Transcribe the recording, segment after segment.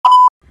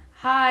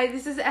Hi,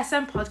 this is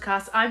SM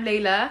Podcast. I'm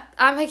Layla.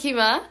 I'm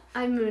Hakima.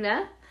 I'm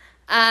Muna.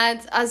 And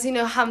as you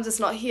know, Hamda's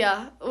not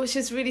here, which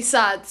is really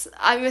sad.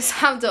 I miss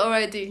Hamda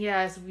already.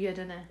 Yeah, it's weird,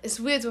 isn't it? It's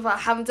weird without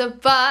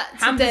Hamda, but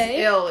Hamda's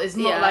today... ill. It's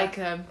not like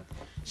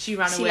she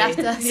ran she away. left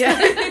us. Yeah.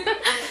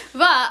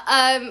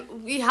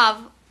 But we have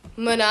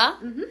Muna.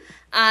 Mm-hmm.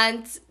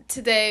 And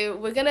today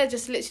we're going to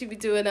just literally be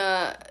doing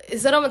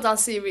it's a Ramadan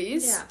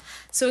series. Yeah.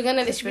 So we're going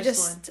to It's the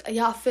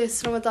literally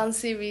first Ramadan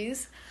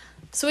series.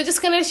 So we're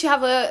just going to literally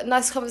have a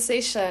nice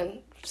conversation.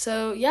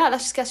 So yeah,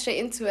 let's just get straight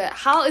into it.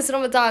 How is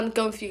Ramadan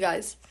going for you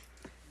guys?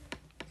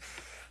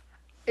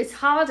 It's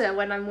harder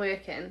when I'm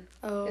working.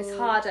 Oh. It's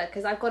harder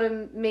because I've got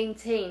to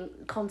maintain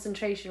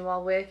concentration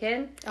while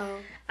working. Oh.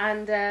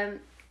 And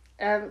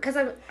because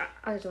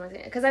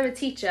I'm a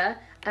teacher,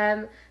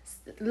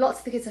 lots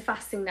of the kids are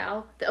fasting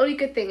now. The only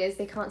good thing is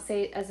they can't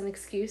say it as an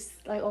excuse,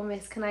 like, "Oh,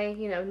 miss, can I,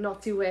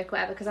 not do work,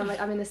 whatever?" Because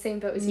I'm in the same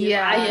boat as you.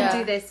 Yeah. I can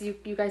do this.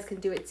 You guys can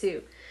do it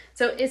too.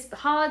 So it's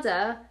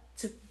harder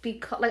to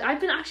be I've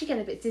been actually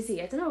getting a bit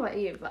dizzy. I don't know about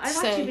you, but I've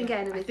actually been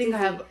getting a bit dizzy. I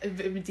have a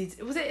bit of dizzy.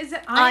 Is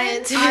it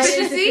iron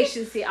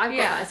deficiency? I've got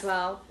that as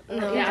well.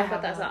 No, I've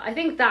got that as well. I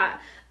think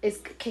that is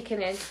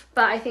kicking in,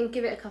 but I think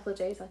give it a couple of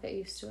days, I'll get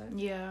used to it.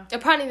 Yeah.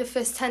 Apparently the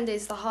first 10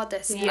 days is the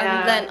hardest, Yeah.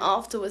 and then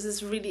afterwards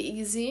it's really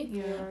easy.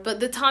 Yeah. But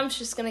the time's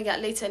just gonna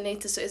get later and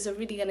later, so it's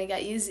really gonna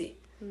get easy.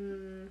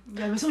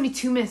 Yeah, it's only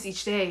 2 minutes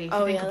each day if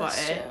you think about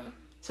that's it. true.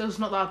 So it's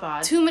not that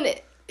bad. 2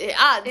 minutes. It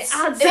adds. It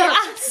adds It up.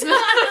 adds. Well,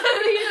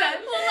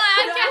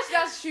 I Actually,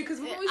 that's true, because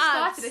when we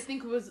started, I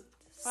think it was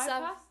 5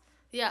 Seven- past?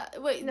 Yeah,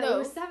 wait, No, no. it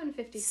was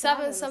 7:50.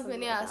 7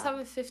 something, yeah,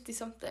 7:50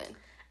 something.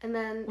 And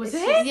then Was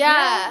it's it? just-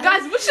 Yeah.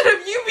 Guys, what should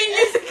have you been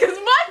using? Because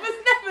mine was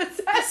never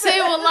 7. Say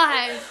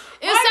wallahi. It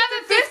was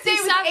Mine was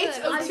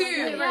 7:57.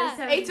 8:02.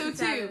 Yeah.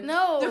 8:02.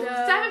 No. The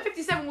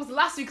 7:57 was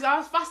last week, because I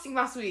was fasting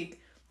last week.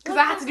 Because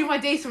I had to do my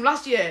days from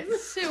last year.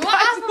 Shoot, what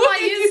app am I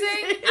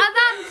using?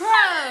 Adan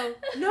Pro.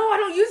 No, I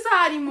don't use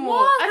that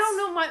anymore. What? I don't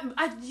know.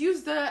 I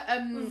use the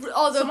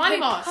Oh, the Somali pink-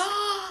 mask.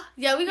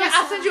 Yeah, we got. Yeah,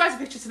 I'll send you guys a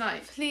picture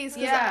tonight. Please,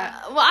 Yeah.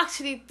 well,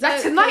 actually, Like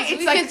no, tonight, 'cause it's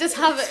we like can just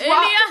have it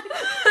swap. earlier.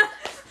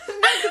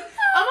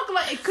 I'm not gonna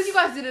lie, because you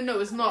guys didn't know,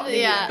 it's not.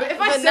 Linear. Yeah, But if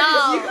I but said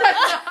now- this, you guys.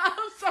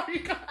 I'm sorry,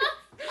 guys.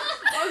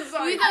 I'm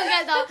sorry. We don't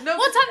get that. No,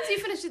 What time do you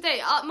finish the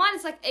day? Mine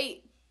is like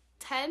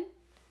 8:10.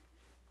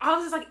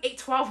 Ours is like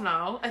 8:12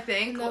 now, I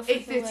think. No, Or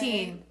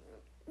 8:15.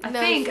 I No,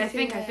 think.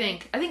 15,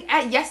 I think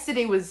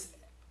yesterday was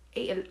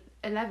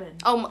 8:11.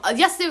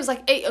 Yesterday was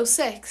like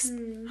 8:06.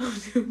 I'm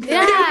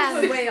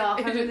Yeah. way off.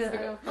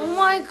 Oh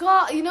my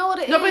god, you know what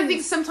it is? No, but I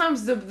think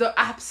sometimes the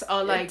apps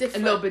are like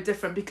different. a little bit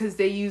different because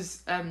they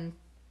use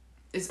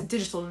it's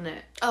digital, isn't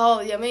it? Oh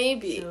yeah,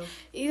 maybe. So.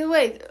 Either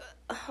way,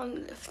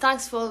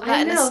 thanks for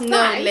letting know, us know,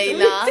 thanks.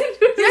 Layla.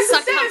 Yes,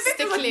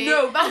 Sarcastically.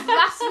 no, that was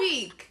last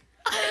week.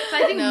 So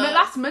I think No.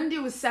 last Monday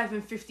was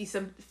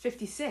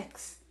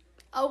 7:56.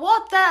 Oh,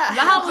 what the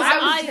hell was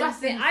I?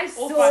 fasting I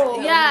all saw.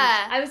 5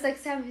 Yeah. I was like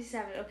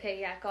 7:57. Okay,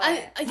 yeah, got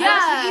it. Yeah.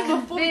 Actually,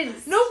 even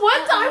Convinced. no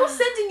wonder I was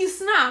sending you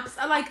snaps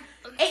at like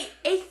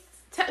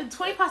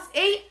 20 past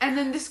 8, and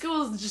then this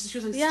girl was she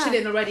was like Yeah.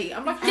 chilling already.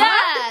 I'm like, huh?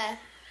 Yeah.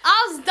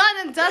 I was done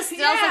and dusted.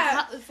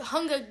 Yeah. I was like,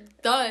 hunger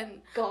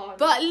done. Gone.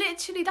 But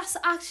literally, that's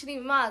actually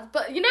mad.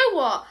 But you know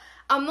what?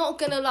 I'm not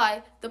gonna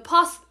lie.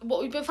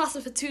 We've been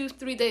fasting for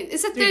 2-3 days.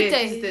 It's a third 3 days,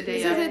 day. it's the third day,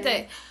 It's yeah. a third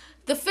day.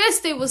 The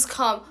first day was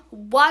calm.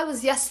 Why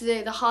was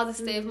yesterday the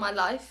hardest day of my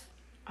life?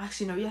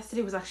 Actually, no.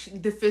 Yesterday was actually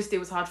the first day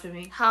was hard for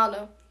me. How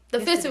no? The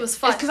first day was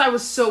fun. It's because I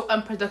was so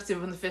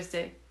unproductive on the first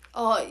day.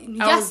 Oh, I was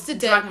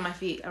yesterday. dragging my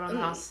feet around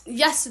the house.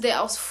 Yesterday,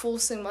 I was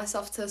forcing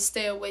myself to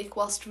stay awake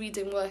whilst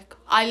reading work.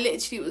 I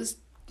literally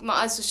my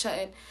eyes were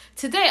shutting.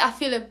 Today, I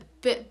feel a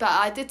bit better.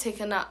 I did take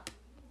a nap,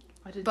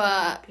 I did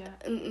but yeah.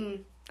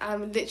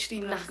 I'm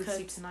literally I have good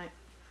sleep knackered. tonight.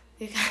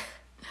 Yeah.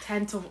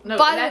 10 till no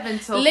But 11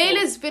 till 4.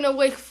 Layla's been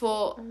awake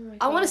for, my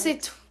I want God. to say,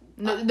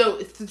 No,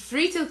 it's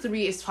 3 till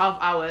 3 is 12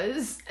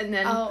 hours, and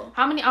then Oh.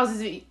 how many hours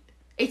is it?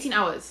 18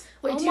 hours.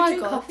 Wait, Oh do you my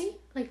drink God. coffee?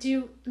 Like, do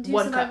you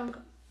One survive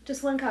cup.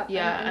 just one cup?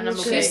 Yeah, and I'm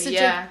she okay. used to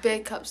yeah. drink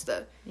big cups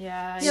though.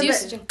 Yeah, She Yeah, used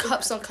to but drink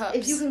cups on cups.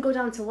 If you can go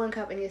down to 1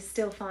 cup and you're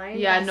still fine.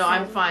 Yeah, that's no,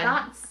 I'm fine.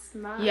 That's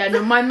mad. Yeah,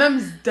 no, my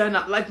mum's done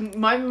up. Like,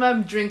 my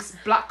mum drinks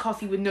black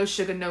coffee with no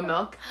sugar, no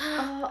milk,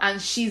 Oh,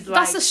 and she's like,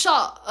 That's a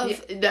shot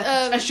of,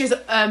 and she has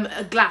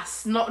a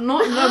glass, not a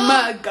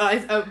mug,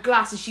 guys, a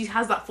glass, and she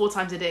has that 4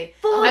 times a day.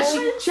 And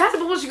she has it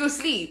before she goes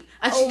to sleep,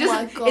 and she Oh my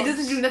doesn't. gosh. It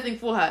doesn't do nothing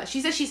for her.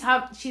 She says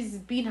she's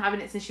been having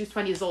it since she was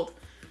 20 years old.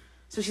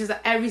 So she's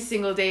like every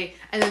single day,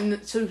 and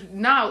then so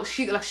now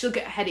she'll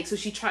get a headache. So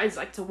she tries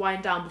like to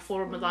wind down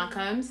before Ramadan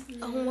comes.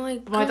 oh my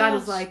god. My dad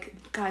was like,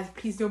 "Guys,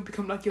 please don't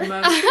become like your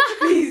mum.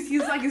 Please."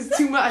 He's like, "It's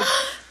too much."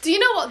 Do you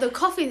know what? The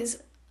coffee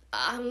is,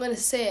 I'm going to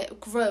say it,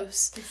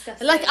 gross.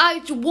 disgusting. Like, I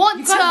want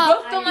You to. guys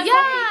both don't like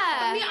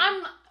Yeah.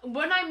 coffee.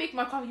 When I make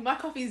my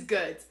coffee is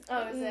good.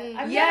 Oh, is it?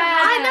 I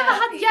never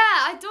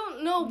had, I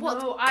don't know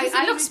what, No, because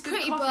it looks make good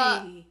pretty,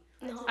 coffee.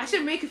 but no. I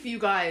should make it for you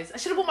guys. I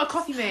should have bought my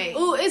coffee mate.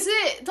 Oh, is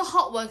it the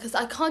hot one? Because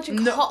I can't drink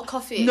No. hot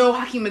coffee. No,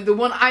 Hakim, the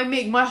one I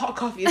make, my hot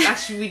coffee is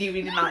actually really,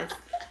 really nice.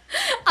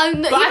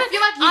 I'm not, But I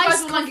feel like you guys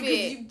iced will like it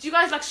coffee. because do you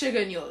guys like sugar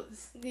in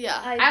yours?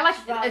 Yeah. I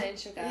like drown it. in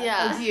sugar.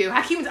 Yeah. Oh, do you?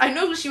 Hakeem, I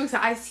know when she makes her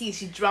iced tea,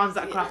 she drowns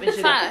that crap in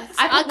sugar. Facts.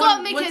 I I put gotta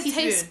one make it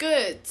teaspoon. taste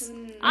good.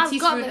 A I've teaspoon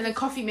got and then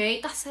coffee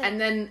mate. That's it. And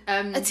then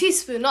a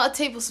teaspoon, not a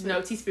tablespoon.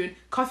 no teaspoon,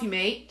 coffee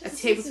mate, a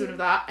tablespoon of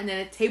that, and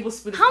then a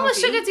tablespoon of How much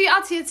coffee. sugar do you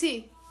add to your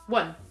tea?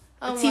 One.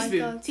 Oh A my teaspoon.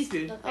 God.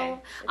 Teaspoon. Okay.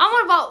 Oh, I'm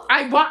on about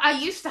I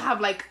used to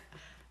have like,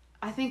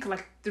 I think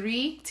like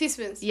 3.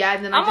 teaspoons. Yeah,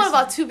 and then I'm I just,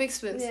 on about 2 big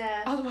spoons.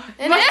 Yeah. Oh, my,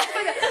 And my, then- sister's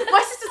like that. My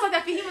sister's like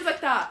that. Fahim was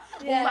like that.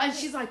 Yeah. Oh, and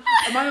she's like,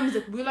 my mum was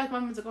like, my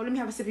mum was like, oh, let me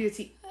have a sip of your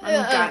tea. My mum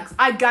Uh-uh. gags.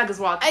 I gag as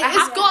well. I It's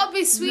have- gotta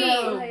be sweet.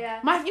 No. Oh, yeah.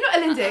 My, you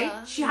know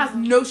Elinde? She has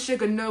no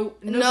sugar, no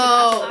sugar.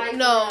 No, I no.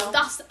 know.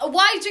 That's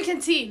why are you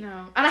drinking tea?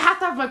 No. And I have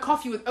to have my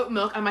coffee with oat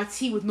milk and my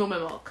tea with normal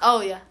milk.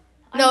 Oh yeah.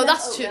 I No, love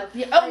that's oat true. milk.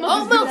 Yeah, oat milk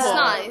Oat is milk's beautiful.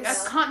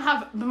 nice. I can't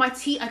have, but my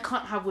tea I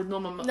can't have with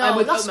normal milk. No,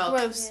 with that's oat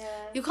milk. gross. Yeah.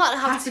 You can't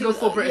have Have to tea go with-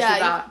 full British yeah, with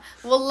that.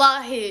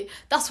 Wallahi,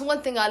 that's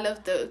one thing I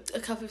love though, a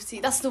cup of tea.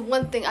 That's the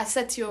one thing I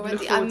said to you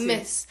already. I forward to.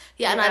 miss.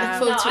 Yeah, and I Yeah. look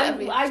forward No, to it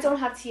every. I don't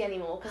have tea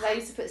anymore because I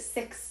used to put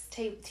 6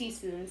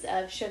 teaspoons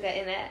of sugar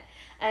in it,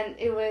 and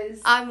it was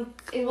What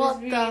it was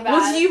really the? bad.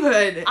 What do you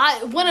heard?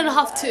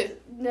 1.5, 2.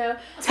 No.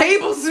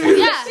 Tablespoon.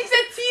 Yeah. She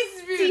said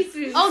teaspoon.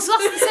 Teaspoons. Oh, so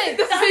that's the same.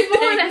 That's the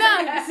more or less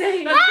No. the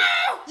same.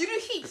 You do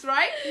heaps,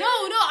 right? No,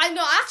 I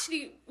know.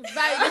 Actually,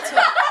 very little.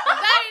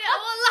 Very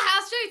little. Wallahi,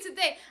 I'll show you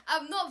today.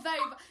 I'm not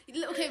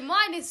very. Okay,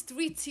 mine is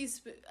 3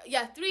 teaspoons.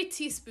 Yeah, 3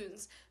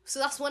 teaspoons. So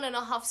that's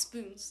 1.5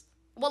 spoons.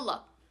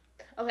 Wallah.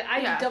 Okay, I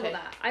Yeah, did double okay.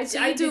 that. So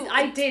I you do-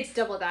 did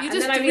double that, you and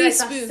just then I 3 realized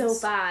that's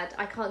spoons. so bad.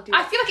 I can't do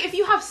I that. feel like if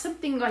you have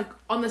something like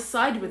on the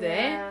side with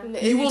Yeah.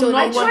 it, You you will don't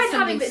not I want tried want having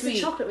something bits sweet.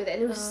 of chocolate with it,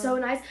 and it was so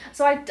nice.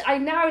 So I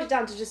narrowed it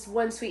down to just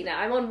 1 sweetener.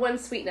 I'm on 1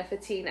 sweetener for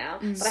tea now,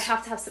 but I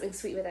have to have something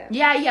sweet with it.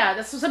 Yeah.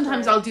 That's so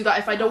sometimes I'll do that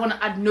if I don't want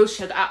to add no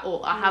sugar at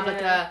all. I have like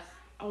Yeah.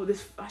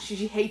 this.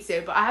 She hates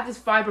it, but I have this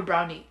fiber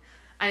brownie,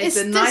 and it's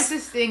Is the this-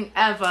 nicest thing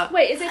ever.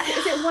 Wait, is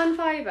it 1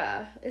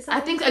 fiber? Is that I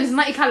think it's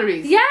 90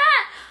 calories. Yeah.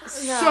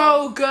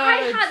 So good.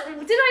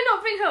 Did I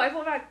not bring home? I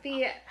brought back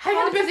the. Have you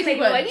had the birthday cake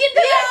one? one? You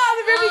Yeah, did.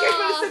 the birthday cake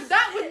Oh. one. So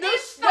that with no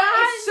It's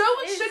that is so fun.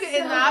 much It's sugar so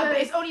in that, but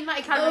good. it's only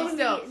 90 calories Only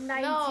still.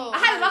 90 No. I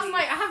had it last calories.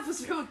 night. I had this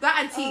with that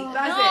and tea.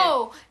 That's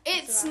No,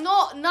 it's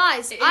not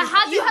nice. I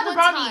had you it had the one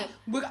brownie. time.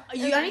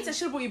 I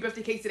should have bought you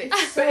birthday cake today, but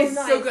so it's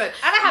so nice. good.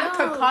 And I had a No.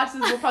 Coke card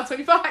since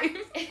 £1.25.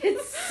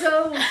 It's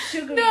so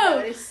sugary. No. though,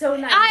 and it's so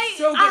nice.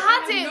 so good. I I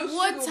had have it no sugar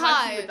one with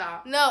my tea with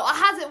time. that. No, I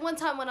had it one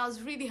time when I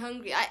was really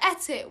hungry. I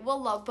ate it,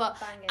 wallah, but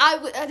Banging.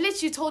 I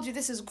literally told you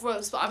this is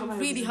gross, but I'm Oh, it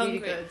really was hungry.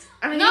 good.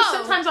 And then No. you know,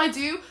 sometimes I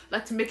do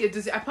like to make it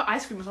dessert. I put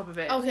ice cream on top of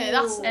it. Okay,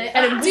 that's. Ooh.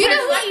 And Do you know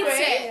depends who on eats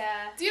way. it?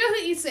 Yeah. Do you know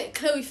who eats it?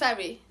 Chloe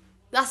Ferry.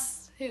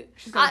 That's who.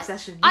 She's got an I-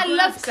 obsession. I You've got an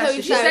love obsession.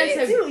 Chloe She Ferry. sends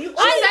her, You do, you- she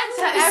I sends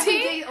her love every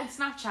her. day on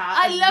Snapchat.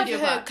 I and love video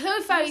her. back.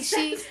 Chloe Ferry,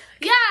 she.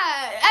 Yeah,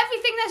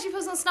 everything that she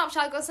puts on Snapchat,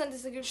 I gotta send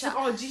this to the group She's like,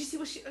 chat. oh, did you see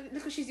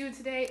look what she's doing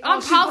today? I'm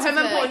oh, proud her of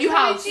mum her. bought a new Chloe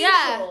house. G.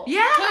 Yeah. Shaw.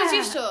 Yeah. Chloe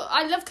G. Shaw.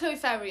 I love Chloe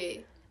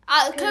Ferry.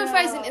 Chloe Girl.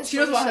 Ferry's an She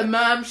knows inspiration. about her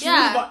mum. She knows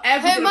Yeah. about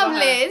everything Her mum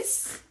about her.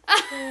 Liz.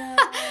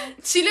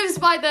 She lives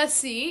by the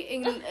sea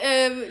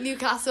in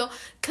Newcastle.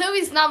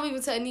 Chloe's now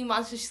moving to a new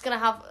mansion. She's gonna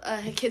have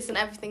her kids and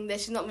everything there.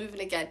 She's not moving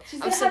again.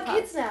 She's I'm gonna so have proud.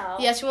 kids now.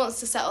 Yeah, she wants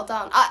to settle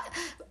down.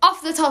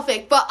 Off the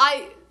topic, but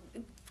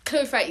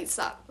Chloe Ferry eats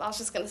that. I was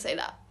just gonna say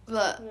that.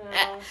 But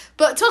Yeah.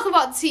 but talk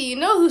about tea. You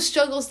know who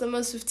struggles the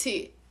most with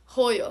tea?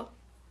 Hoyo.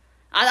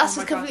 And that's Oh just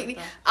my God,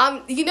 completely.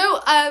 like You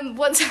know,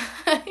 one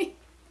time.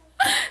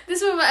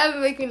 This will ever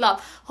make me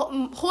laugh.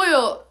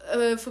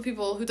 Hoyo, for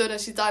people who don't know,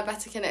 she's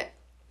diabetic, innit?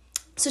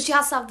 So she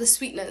has to have the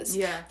sweeteners.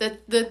 Yeah.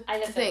 The I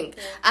love thing. them,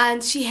 yeah.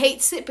 And she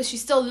hates it, but she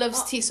still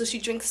loves tea, so she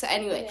drinks it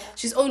anyway. Yeah.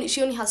 She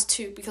only has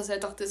 2 because her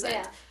doctor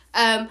said.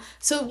 Yeah.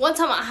 So one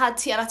time I had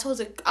tea and I told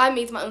her I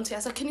made my own tea. I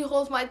said, "Can you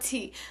hold my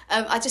tea?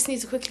 I just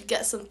need to quickly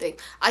get something."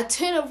 I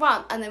turn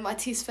around and then my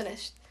tea's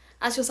finished.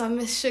 And she was like, "I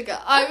miss sugar.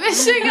 I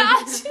miss sugar."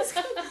 And she's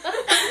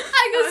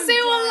I goes, "Say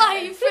wallah,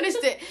 you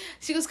finished it."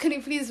 She goes, "Can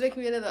you please make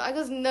me another?" I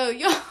goes, "No,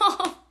 you're."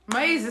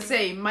 My A is the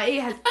same. My A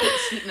has 8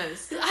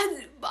 sweeteners.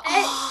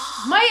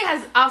 Oh. My A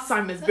has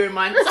Alzheimer's, bear in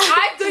mind.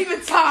 I don't even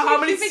tell her how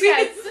many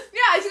sweeteners. Yeah,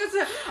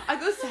 I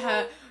goes to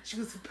her. She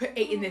goes to put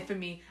 8 in there for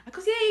me. I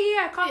goes,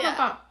 yeah. Calm.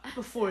 I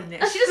put 4 in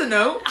there. She doesn't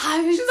know.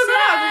 I'm She's not gonna know.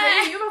 I was dead.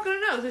 like, you're not gonna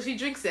know. So she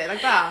drinks it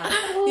like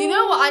that. You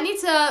know what? I need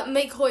to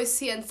make Hoy's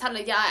tea and tell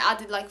her, yeah, I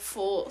added like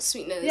 4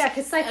 sweeteners. Yeah,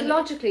 because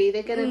psychologically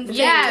they're gonna. Yeah,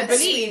 Yes.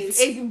 believe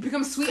it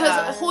becomes sweeter.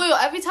 Because Hoyo,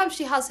 every time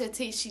she has her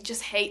tea, she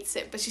just hates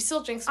it, but she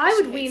still drinks it. I but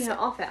she would wean hates her it.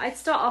 off it. I'd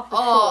start off with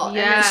Oh, 4. and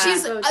yeah. then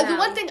She's go the down.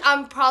 one thing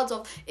I'm proud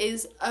of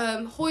is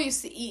Hoy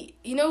used to eat.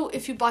 You know,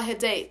 if you buy her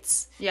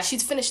dates, Yeah.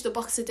 she'd finish the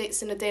box of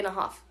dates in a day and a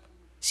half.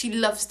 She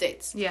loves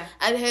dates. Yeah.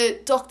 And her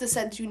doctor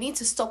said you need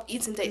to stop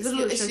eating dates. There's a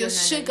little It's sugar your in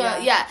it,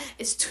 sugar. yeah.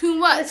 It's too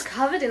much. It's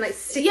covered in like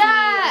sticky.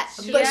 Yeah,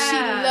 but she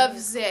Yeah.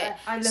 loves it.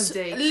 I love So,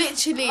 dates.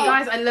 Literally.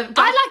 Guys, I love.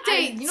 I like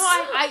dates. You know,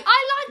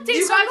 I like dates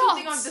you guys a will lot.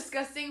 think I'm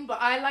disgusting, but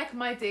I like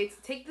my dates.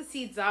 Take the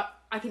seeds out.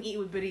 I can eat it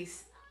with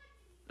buddies.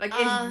 Like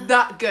it's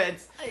that good.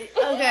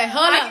 Okay,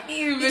 hold I on. can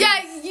eat it with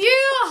Yeah, you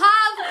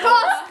have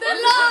crossed the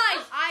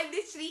line. I I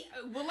literally,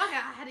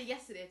 I had it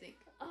yesterday, I think.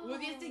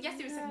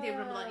 Yesterday was second day of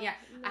Ramadan. Yeah,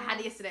 I had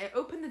it yesterday. I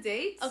opened the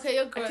dates. Okay,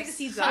 you're gross. I took the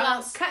seeds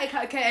out. Cut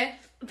it.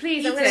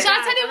 Please, Eat I'm it. Shall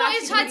I tell you what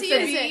you're trying to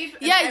use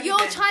it? Yeah, you're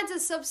trying to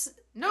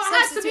No, I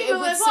had some substitute people it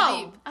with as well.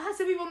 sleep. I had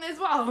some people on there as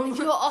well.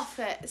 You're off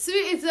it. So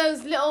it's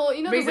those little,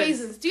 you know, Raisins. the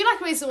raisins. Do you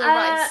like raisin with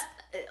rice?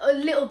 A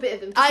little bit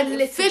of them. I Just a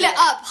little fill bit. it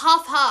up,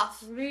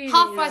 half. Really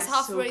Half rice, nice.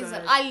 half So raisin.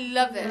 good. I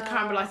love it. The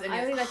caramelized onions.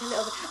 I really like a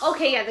little bit.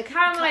 Okay, yeah, the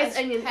caramelized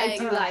onions I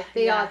do like.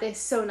 They're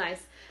so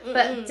nice.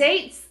 But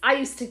dates, I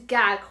used to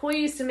gag. Hoy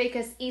used to make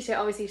us eat it,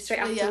 obviously, straight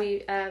after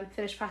we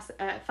finished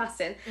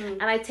fasting.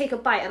 And I'd take a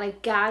bite and I'd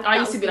gag. I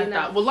used to be like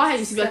that. Wallahi, I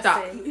used to be like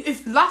that.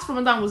 If last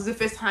Ramadan was the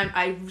first time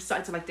I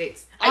started to like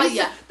dates.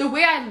 The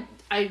way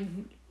I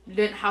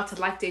learned how to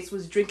like dates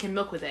was drinking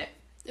milk with it.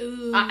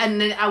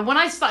 And then when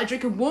I started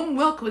drinking warm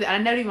milk with it, and I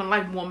never even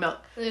liked warm milk,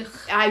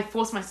 I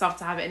forced myself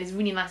to have it, and it's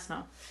really nice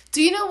now.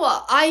 Do you know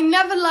what? I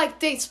never liked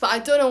dates, but I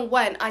don't know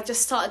when. I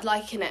just started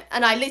liking it.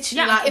 And I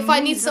literally, if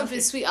I need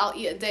something sweet, I'll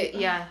eat a date.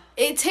 Yeah.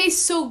 It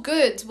tastes so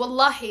good,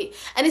 wallahi.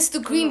 And it's the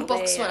green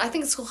box one. I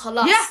think it's called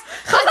halas. Yeah.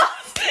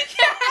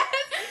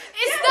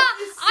 It's that,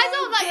 I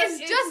don't like, it's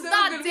just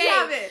that good.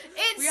 day.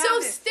 It's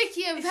so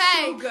sticky and vague.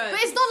 so good. But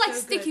it's not like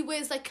so sticky where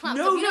it's like clamped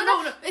No.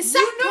 It's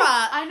separate.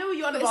 I know what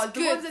you're on But about. it's The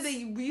good. ones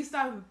that we used to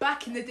have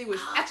back in the day was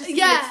actually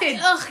Yeah. in a tin.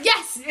 Ugh,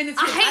 yes. In a tin.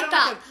 I hate don't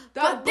that. like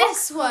them. But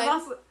this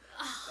one.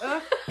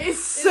 It's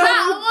so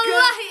Wallahi,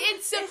 good.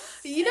 it's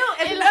so, you know,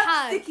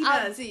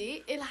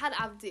 Ilhan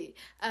Abdi,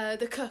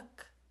 the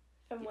cook.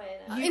 From where?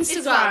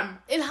 Instagram.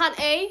 Ilhan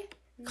A.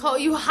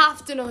 You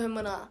have to know him,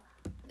 Mana.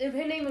 Her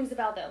name rings a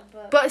bell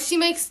though. But she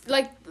makes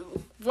like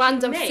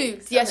random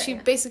food. Yeah, Okay. she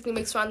basically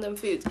makes random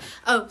food.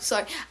 Oh,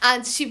 sorry.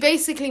 And she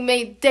basically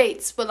made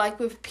dates, but like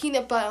with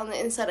peanut butter on the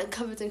inside and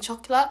covered in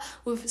chocolate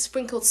with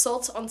sprinkled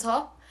salt on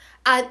top.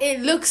 And it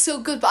looks so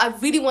good, but I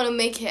really want to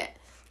make it.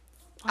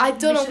 I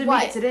don't know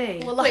why.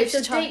 Today. Well, Wait,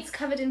 so dates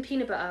covered in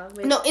peanut butter?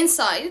 No,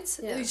 inside.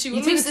 Yeah. She You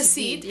removes take the the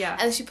seed, seed, yeah.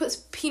 and she puts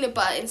peanut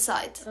butter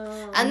inside.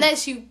 Oh. And then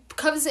she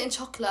covers it in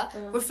chocolate,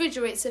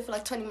 refrigerates it for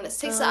like 20 minutes,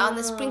 takes it out, and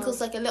then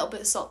sprinkles like a little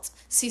bit of salt,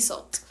 sea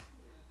salt.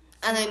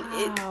 And then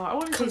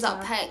it comes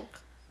out peng.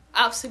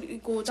 Absolutely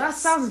gorgeous. That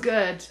sounds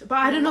good. But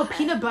I don't know,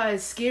 peanut butter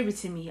is scary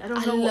to me. I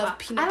don't know. love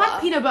peanut I butter.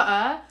 like peanut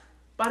butter,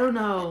 but I don't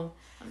know.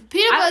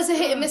 Peanut butter is a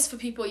hit and miss for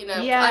people, you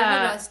know. Yeah.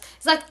 I realise.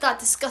 It's like that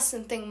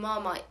disgusting thing,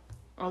 Marmite.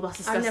 Oh,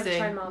 that's I've disgusting. never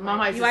tried Marmite.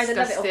 Marmite is You either love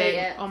it or disgusting.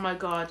 hate it. Oh my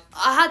god.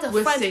 I had a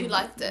friend who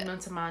liked it. Known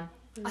to man.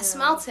 I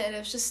smelt it and it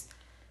was just...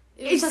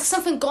 It was like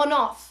something gone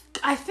off.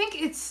 I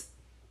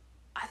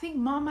think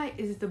Marmite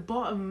is the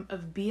bottom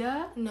of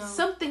beer. No.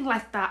 Something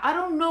like that. I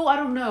don't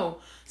know.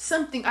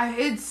 Something. I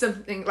heard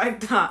something like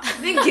that. I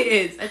think it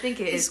is.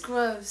 It's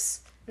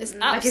gross. It's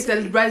like it's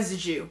a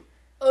residue.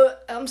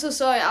 I'm so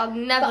sorry. I'll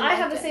never But I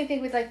have it. the same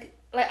thing with like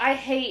I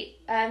hate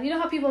you know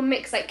how people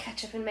mix like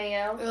ketchup and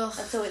mayo, Ugh.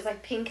 and so it's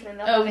like pink and then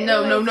they'll Oh have it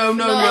no.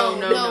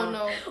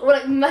 No. or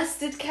like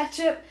mustard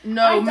ketchup.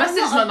 No,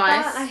 mustard's not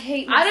nice. I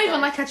hate mustard. I don't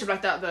even like ketchup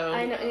like that though.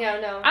 I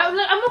know, no.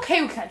 I'm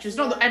okay with ketchup. It's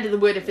not the end of the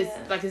word if it's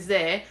like it's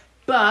there,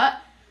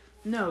 but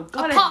no.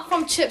 God, Apart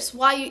from chips,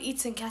 why are you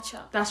eating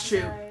ketchup? that's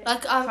true. Right.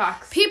 Like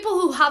Facts. people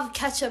who have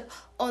ketchup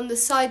on the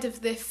side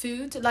of their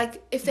food,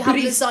 like if they have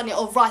Bris. lasagna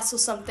or rice or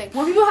something.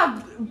 When people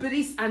have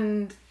bris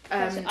and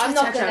I'm not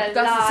gonna ketchup,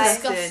 lie. that's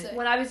Disgusting. disgusting.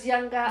 When I was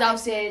younger, I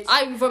did.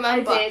 I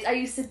remember. I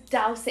used to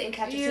douse it in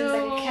ketchup. So it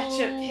was like a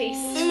ketchup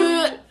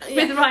paste.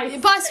 With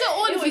rice. But I swear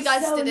all It of you was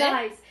guys so did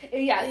nice.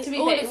 Yeah, to be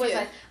All fair, of it was you.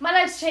 nice. My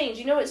life's changed.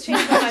 You know what's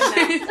changed my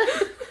life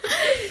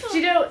now? Do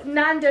you know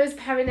Nando's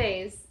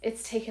Peronaise?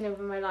 It's taken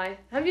over my life.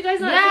 Have you guys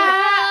not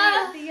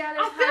Yeah. seen the yellow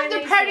I feel like the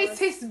Peronaise Peronaise sauce?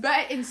 tastes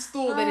better in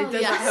store than it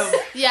does Yes. at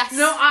home. Yes.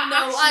 No,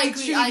 I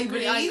actually agree. I truly agree.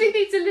 believe- I You agree.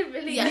 think they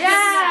deliberately?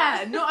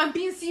 Yeah, no, I'm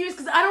being serious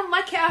because I don't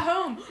like it at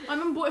home. My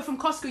mum bought it from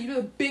Costco, you know,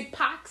 the big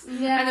packs,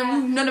 Yeah. and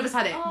then none of us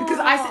had it because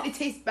I Oh. said it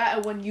tastes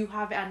better when you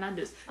have it at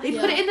Nando's. They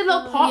put it in the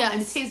little pot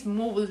and it tastes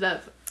more with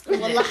love.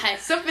 Wallahi.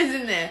 Something's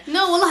in there.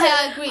 No, wallahi,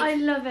 I agree. I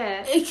love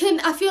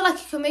it. I feel like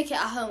you can make it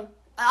at home.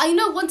 I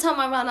know one time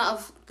I ran out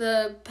of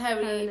the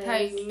peri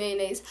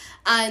mayonnaise,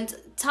 and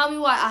tell me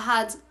why, I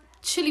had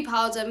chili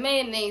powder,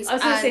 mayonnaise, I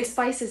was going to say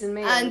spices and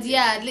mayonnaise. and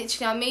yeah,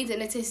 literally I made it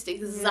and it tasted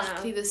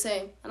exactly the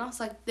same. And I was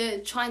like, they're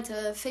trying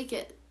to fake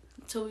it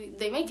till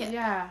they make it.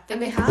 Yeah. They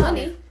And made they good have.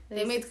 money.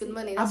 They made good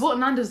money. I bought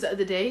Nando's the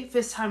other day,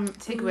 first time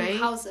takeaway.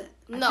 How's it?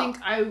 No. I think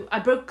I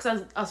broke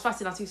because I was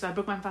fasting last week, so I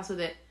broke my fast with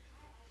it.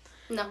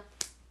 No.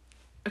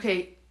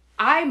 Okay,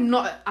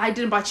 I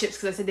didn't buy chips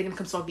because I said they're gonna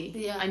come soggy.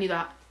 Yeah. I knew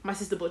that. My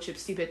sister bought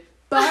chips, stupid.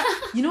 But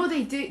you know what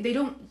they do?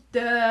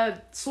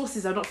 The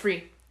sauces are not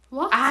free.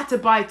 What? I had to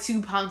buy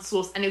 £2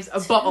 sauce and it was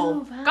a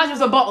bottle. Guys, it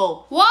was a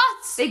bottle. What?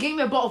 They gave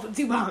me a bottle for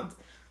 £2. So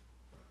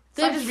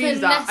They're I just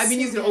reused that. I've been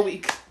using it all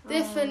finessing week.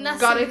 They're finessing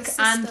Garlic the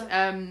system.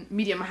 and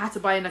medium. I had to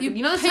buy in like You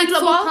you know the paid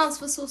little bowl? £4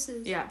 for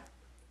sauces. Yeah.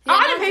 Yeah,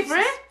 I didn't pay for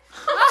it.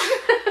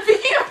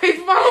 I paid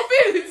for my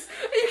whole foods.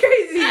 Are you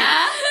crazy?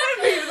 I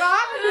didn't pay for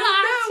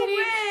that. No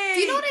way. Do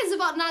you know what it is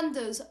about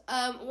Nando's?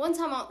 One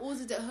time I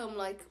ordered it home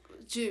like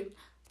June.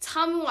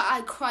 Tell me why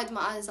I cried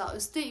my eyes out. It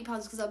was £30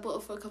 because I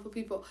bought it for a couple of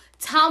people.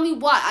 Tell me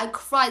why I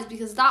cried,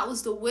 because that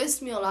was the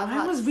worst meal I've had.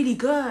 Mine was really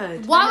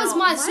good. Why was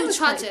mine so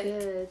tragic?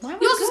 Mine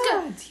Yours was was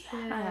good.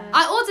 Yeah.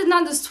 I ordered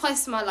Nando's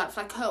twice in my life,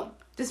 like home.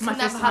 This is my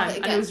Could first never have time,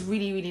 it and it was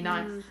really, really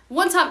nice.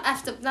 One time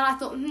after, then I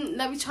thought,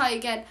 let me try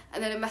again,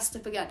 and then it messed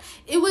up again.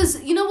 It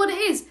was, you know what it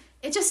is?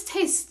 It just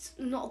tastes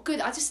not good.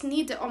 I just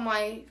need it on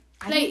my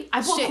plate.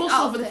 I bought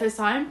coleslaw for the first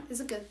time.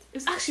 Is it good? It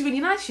was actually really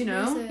nice, you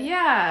know? Is it?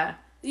 Yeah.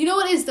 You know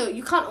what it is, though?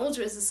 You can't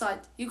order it as a side.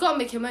 You got to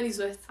make your money's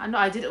worth. I know,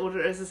 I did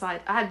order it as a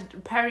side. I had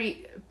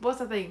what's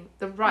the thing?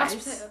 The rice.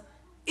 Mashed potato.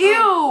 Ew!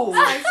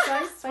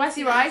 Oh.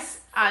 Spicy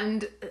rice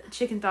and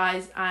chicken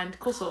thighs and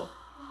coleslaw.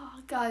 Oh,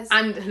 guys.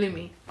 And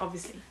halloumi,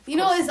 obviously. You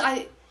know what it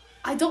is?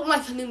 I don't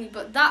like halloumi,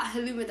 but that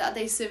halloumi that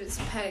they serve is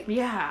peng.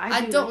 Yeah,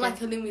 I don't like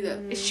halloumi,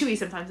 though. It's chewy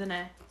sometimes, isn't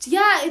it?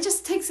 Yeah, it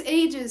just takes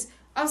ages.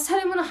 I was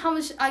telling Mona how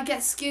much I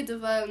get scared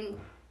of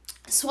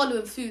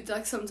swallowing food,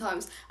 like,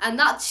 sometimes. And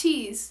that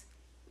cheese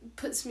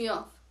puts me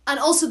off. And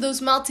also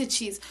those melted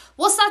cheese.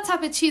 What's that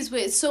type of cheese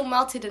where it's so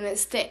melted and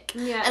it's thick?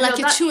 Yeah, and like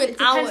you're chewing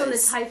it hours. depends on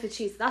the type of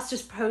cheese. That's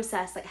just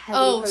processed, like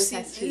heavily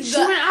processed cheese.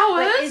 Chewing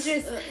hours? Like, it's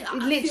just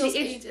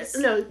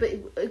literally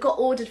but it got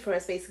ordered for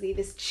us basically.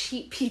 This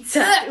cheap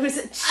pizza. It was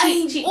a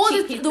cheap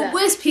pizza. The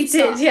worst pizza.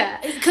 It did,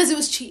 yeah, because it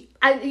was cheap.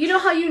 And you know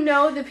how you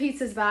know the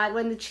pizza's bad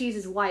when the cheese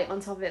is white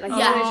on top of it? Like,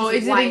 it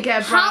didn't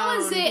get brown. How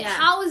is it? Yeah.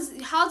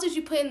 How did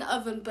you put it in the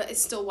oven but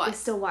it's still white? It's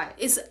still white.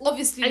 It's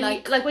obviously and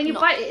like when you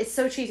bite it, it's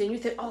so cheesy, and you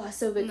think, oh, that's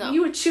so good. No.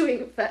 You were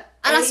chewing for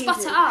and ages. I spat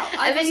it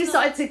out. And then you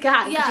started to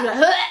gag. Yeah. You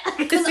were like,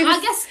 because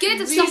I get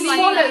scared of she stuff like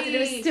swallowed that. and it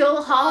was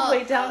still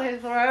halfway down her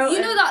throat.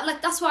 You know that,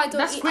 like, that's why I don't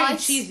That's eat grated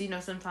ice. cheese, you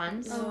know,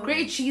 sometimes. Oh.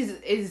 Grated cheese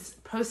is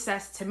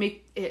processed to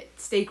make it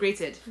stay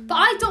grated. But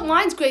I don't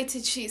mind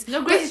grated cheese.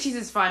 No, grated cheese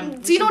is fine.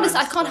 Do you notice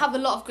I can't have a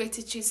lot of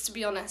grated cheese, to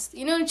be honest?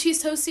 You know, in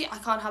cheese toasty, I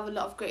can't have a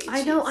lot of grated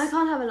cheese. I know, I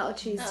can't have a lot of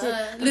cheese too.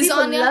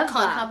 Lasagna,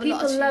 can't have a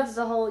lot of cheese. People love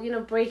the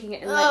whole, breaking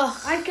it. And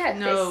I get a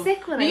bit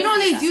sick when you know when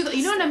they do that.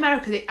 You know in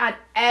America they add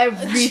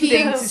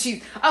everything to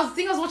cheese. I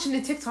was watching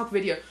a TikTok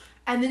video,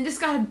 and then this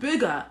guy had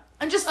burger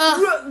and just cheese. I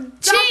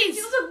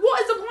was like,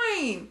 what is the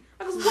point?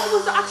 Because what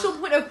was the actual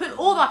point of putting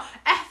all that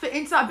effort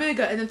into that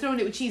burger and then throwing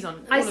it with cheese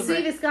on? I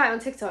see this guy on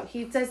TikTok.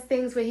 He does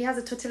things where he has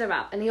a tortilla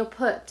wrap and he'll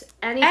put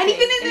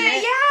anything in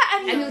there, yeah,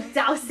 and he'll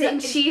douse it in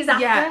cheese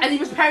after. Yeah, and he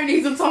puts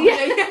peronaise on top of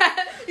it.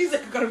 Yeah. He's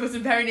like, I gotta put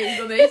some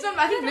peronaise on there.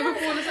 I think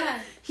Liverpool or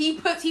something. He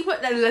put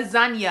the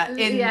lasagna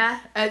in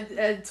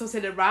a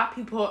tortilla wrap.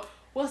 He put.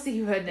 What's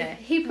he put in there?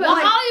 He put how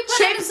are you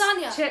putting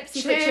lasagna? Chips.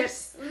 He put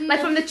chips.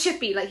 Like from the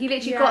chippy. Like he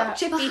literally got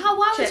chippy. But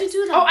why would you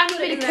do that? Oh, and he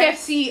made a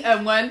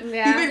KFC one.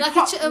 Yeah. He made like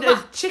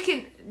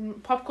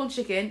popcorn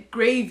chicken,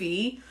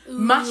 gravy,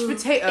 mashed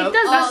potato. It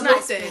does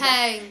that's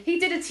peng. He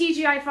did a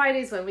TGI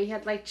Fridays one. We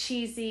had like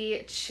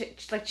cheesy,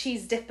 like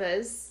cheese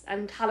dippers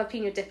and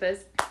jalapeno dippers.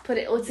 Put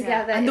it all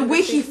together. And the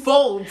way he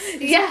folds.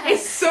 Yeah.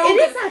 It's so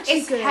good. It is actually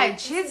it's good.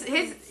 hedge.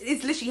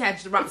 It's literally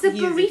hedge. It's a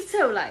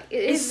burrito, like.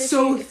 It's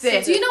so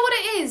thick. Do you know what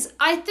it is?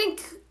 I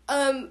think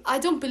I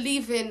don't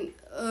believe in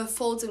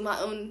folding my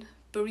own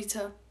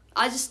burrito.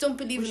 I just don't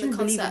believe in the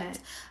concept.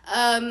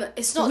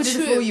 It's not true.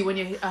 true. Who did it for you when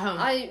you're at home?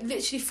 I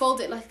literally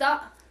fold it like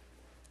that.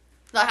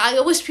 Like,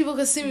 I wish people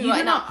could see me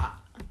right now.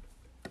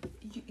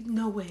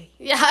 No way.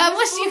 Yeah, I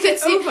wish you could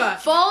see. Over.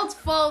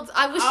 Fold.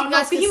 I wish you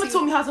guys could see. Fahima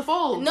taught me how to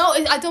fold. No,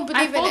 I don't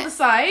believe in it. I fold the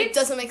side. It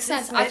doesn't make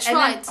sense. I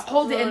tried.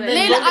 Hold it in.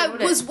 Layla,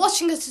 I was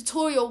watching a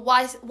tutorial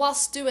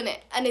whilst doing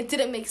it, and it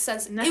didn't make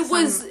sense. It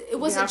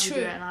wasn't true.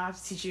 And I have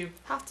to teach you.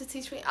 Have to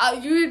teach me.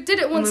 You did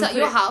it once at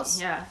your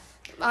house. Yeah.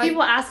 People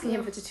were asking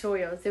him for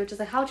tutorials. They were just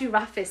like, "How do you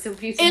wrap it so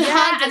beautifully?"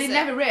 And it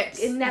never rips.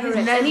 It never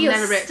rips. And he'll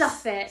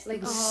stuff it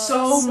like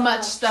so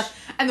much stuff.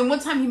 And then one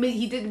time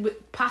he did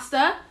with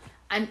pasta.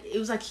 And it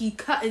was like he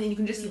cut and then you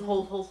can just see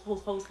holes.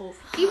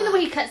 Even the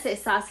way he cuts it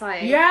is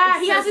satisfying. Yeah,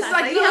 he has this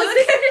like he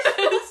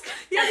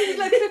has these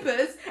like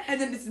clippers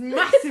and then this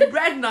massive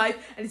bread knife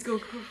and he's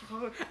going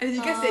and then he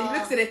gets it and he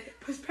looks at it,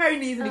 puts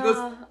peronaise and he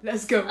goes,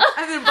 let's go.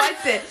 And then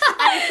bites it.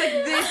 And it's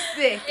like this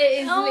thick.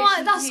 It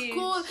is that's huge.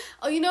 cool.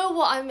 Oh, you know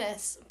what I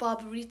miss?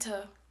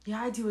 Barbarito.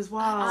 Yeah, I do as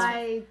well.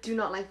 I do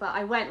not like bar.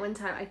 I went one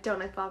time. I don't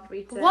like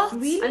barbarita. What?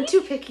 Really? I'm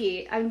too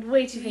picky. I'm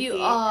way too picky. You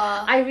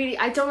are.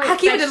 I don't like.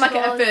 Haki didn't like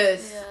it at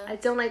first. Yeah. I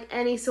don't like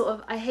any sort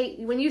of. I hate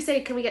when you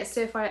say, "Can we get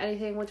stir fry or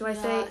anything?" What do I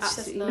say?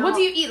 Absolutely not. What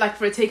do you eat like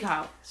for a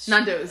takeout?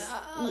 Nando's.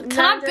 Can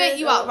I bait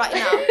you out right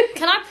now?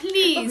 Can I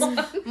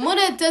please?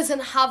 Mona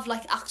doesn't have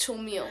like actual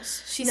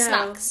meals. She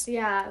snacks.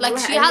 Yeah. Like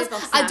she has.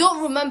 I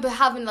don't remember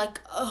having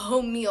like a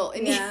home meal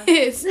in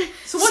years.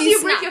 So what do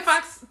you break your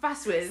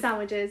fast with?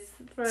 Sandwiches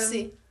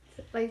from.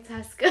 Like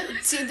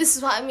Tesco. See, this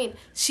is what I mean.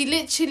 She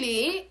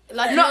literally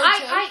like. No,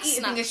 I eat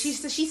a thing and she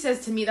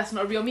says to me that's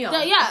not a real meal.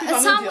 Yeah, a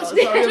sandwich.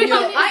 It's not a real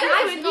meal.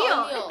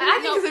 I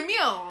think it's a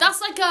meal.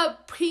 That's like a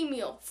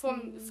pre-meal for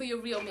your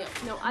real meal.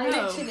 No, I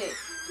literally.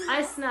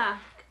 I snack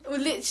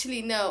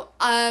Literally, no.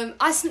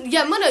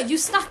 Mona, you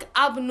snack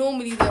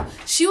abnormally though.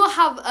 She will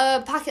have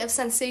a packet of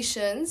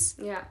Sensations.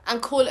 Yeah.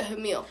 And call it her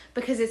meal.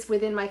 Because it's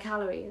within my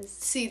calories.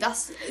 See,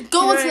 that's...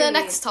 Go on to the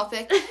next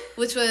topic,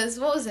 which was...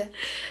 What was it?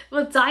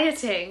 Well,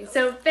 dieting.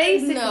 So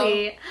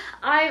basically,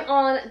 I'm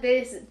on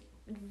this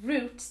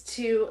route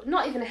to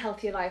not even a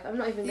healthier life. I'm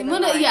not even going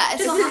to lie. Yeah,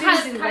 it's just not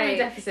calorie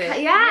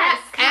deficit. Yes,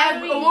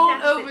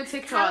 all over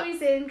TikTok.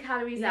 Calories in,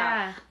 calories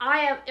out. I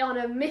am on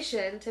a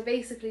mission to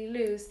basically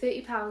lose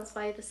 30 pounds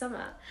by the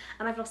summer,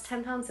 and I've lost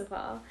 10 pounds so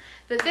far.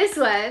 But this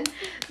one,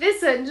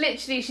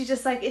 literally, she's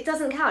just like, it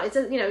doesn't count. It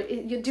doesn't,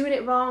 you're doing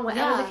it wrong,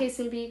 whatever the case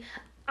may be.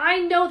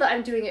 I know that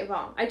I'm doing it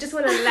wrong. I just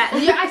want to let...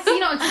 Yeah, I see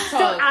it on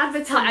TikTok.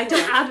 I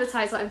don't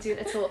advertise what I'm doing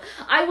at all.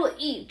 I will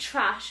eat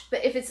trash,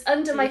 but if it's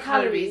under my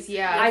calories,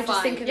 I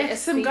just think of it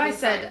as some guy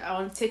said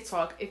on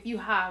TikTok, if you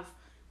have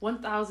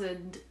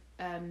 1,000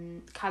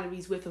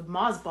 calories worth of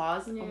Mars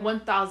bars and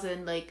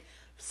 1,000 like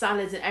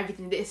salads and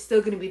everything, it's still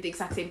going to be the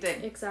exact same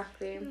thing.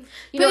 Exactly.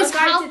 But it's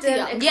healthier.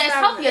 Yeah, it's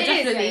healthier,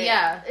 definitely,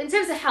 yeah. In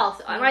terms of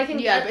health, I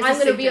think I'm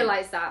going to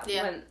realise that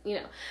when,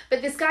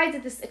 But this guy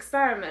did this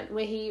experiment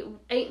where he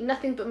ate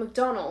nothing but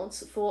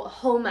McDonald's for a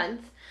whole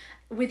month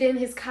within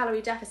his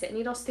calorie deficit, and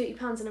he lost 30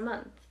 pounds in a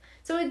month.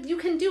 So you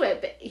can do it,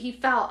 but he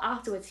felt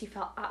absolutely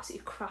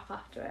crap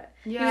after it.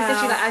 Yeah. He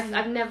was literally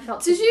like, I've never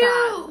felt Did so you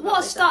bad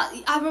watch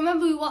that? I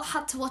remember we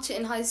had to watch it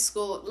in high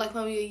school, like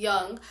when we were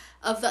young,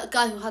 of that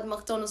guy who had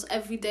McDonald's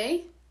every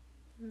day.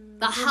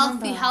 That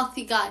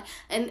healthy guy.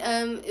 And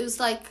it was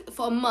like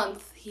for a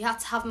month, he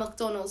had to have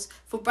McDonald's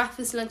for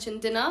breakfast, lunch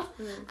and dinner.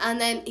 And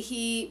then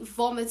he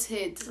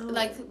vomited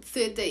like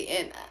third day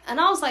in.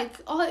 And I was like,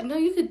 oh, no,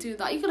 you could do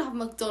that. You could have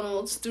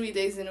McDonald's 3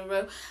 days in a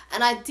row.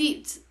 And I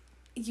deeped...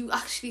 You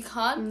actually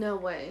can't. No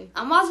way.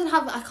 Imagine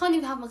I can't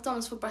even have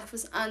McDonald's for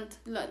breakfast and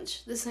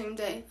lunch the same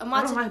day. Imagine.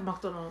 I don't like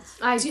McDonald's.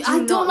 I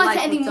don't like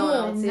it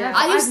anymore. Yeah.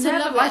 I used to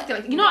love it.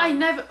 Like, I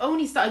never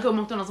only started going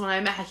to McDonald's when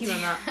I met Hakeem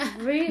and that.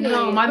 Really?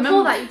 No,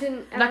 Before that you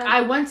didn't ever... Like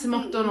I went to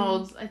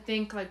McDonald's, I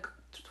think like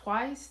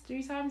twice,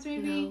 3 times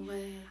maybe. No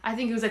way. I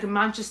think it was like in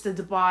Manchester,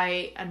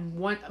 Dubai, and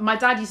my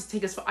dad used to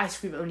take us for ice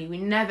cream only. We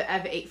never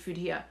ever ate food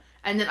here.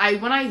 And then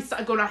when I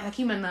started going out with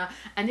Hakeem and that,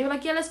 and they were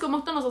like, yeah, let's go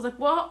McDonald's. I was like,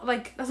 what?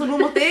 Like, that's a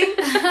normal thing?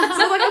 So I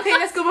was like, okay,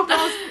 let's go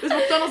McDonald's. It was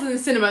McDonald's in the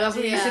cinema. That's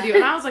what we used to do.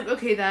 And I was like,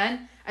 okay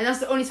then. And that's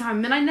the only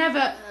time. And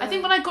I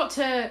think when I got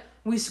to,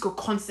 we used to go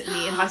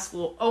constantly in high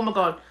school. Oh my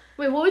God.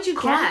 Wait, what would you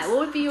get? What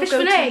would be your fish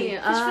go-to fillet?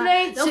 meal? Fish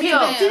fillet.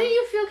 Okay, didn't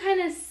you feel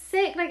kind of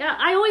sick? Like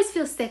I always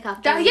feel sick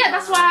after.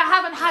 That's why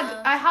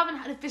I haven't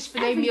had a fish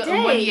fillet meal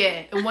in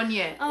 1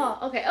 year. Oh,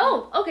 okay.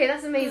 Okay,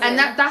 that's amazing.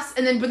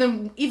 And but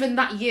then even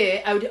that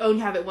year I would only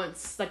have it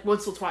once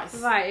or twice.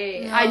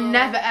 Right. No. I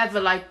never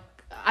ever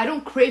I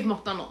don't crave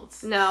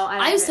McDonald's. No,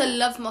 I used to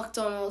love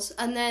McDonald's,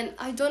 and then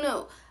I don't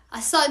know.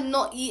 I started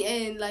not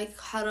eating like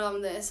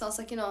haram there, so I was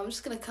like, I'm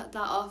just gonna cut that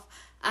off.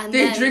 And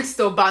their drinks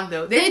still banned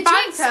though. Their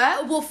drinks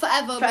will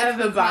forever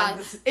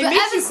banned. It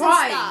makes you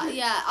cry.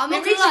 I'm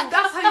not gonna lie.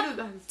 That's how you do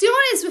that. Do you know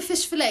what it is with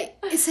fish fillet?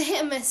 It's a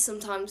hit and miss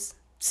sometimes.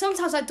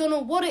 Sometimes I don't know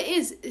what it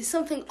is. There's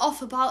something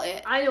off about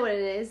it. I know what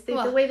it is. The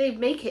way they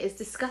make it is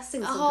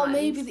disgusting sometimes. Oh,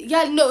 maybe.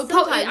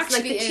 Probably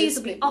actually the cheese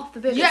will be off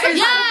the burger. Yeah.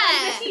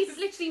 The cheese is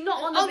literally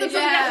not on the burger.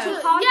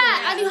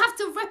 And you have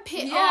to rip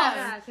it off.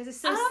 Yeah, because it's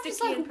so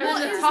sticky and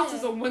the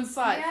tartars on one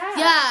side.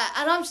 Yeah,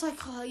 and I'm just like,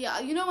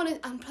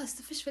 and plus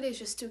the fish fillet is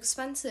just too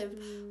expensive.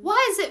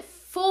 Why is it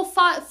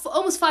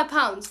almost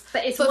 £5?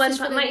 But it's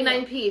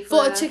 99p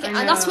for a chicken,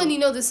 and that's when you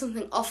know there's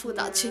something off with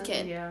that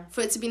chicken. Yeah.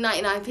 For it to be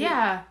 99p.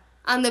 Yeah.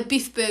 And the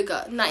beef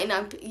burger,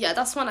 99p. Yeah,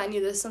 that's when I knew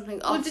there's something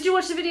off. Well, did you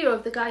watch the video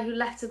of the guy who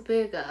left a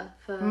burger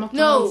for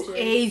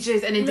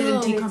ages and it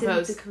didn't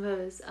decompose? It didn't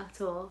decompose at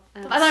all.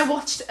 And I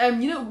watched,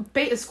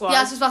 Beta Squad. Yeah,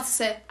 I was about to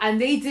say. And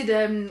they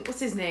did,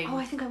 what's his name? Oh,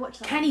 I think I watched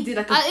that. Kenny did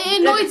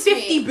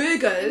 50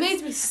 burgers. It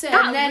made me sick.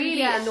 That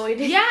really annoyed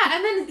me. Yeah,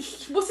 and then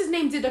what's his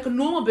name did a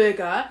normal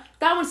burger.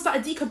 That one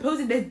started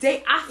decomposing the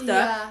day after.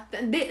 Yeah.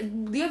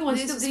 The other one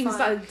still didn't even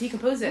start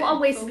decomposing. What a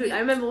waste of food. I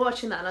remember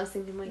watching that and I was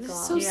thinking, my God.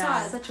 So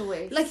sad. Such a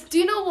waste. Like, do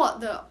you know what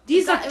though?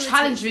 These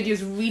challenge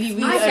videos really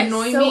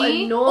annoy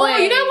me. Annoying. Oh,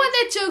 you know when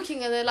they're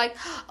joking and they're like,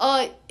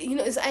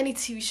 is there any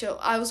TV show?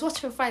 I was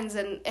watching Friends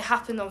and it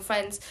happened on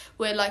Friends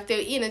where like they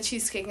were eating a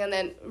cheesecake and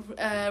then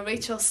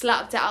Rachel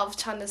slapped it out of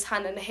Chandler's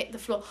hand and it hit the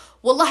floor.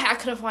 Wallahi, I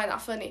couldn't find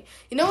that funny.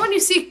 You know when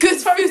you see good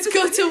foods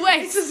go to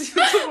waste?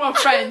 You're talking about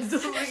Friends. No,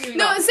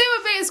 same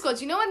with Beta Squad.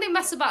 You know when they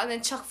mess about and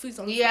then chuck foods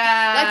on the floor?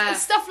 Yeah. Like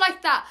stuff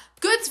like that.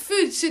 Good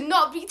food should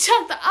not be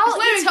chucked. I'll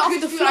eat it off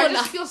the floor. I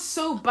just feel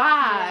so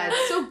bad.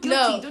 So guilty.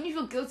 No. Don't you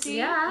feel guilty?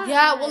 Yeah.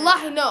 Yeah,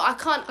 wallahi, no, I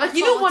can't. Like,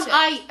 you know when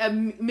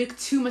I make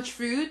too much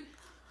food?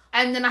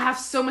 and then I have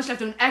so much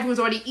left and everyone's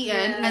already eaten,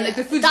 and like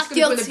the food's That's just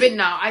gonna go in the guilty. bin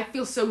now. I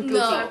feel so guilty.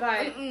 No.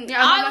 Right. Yeah,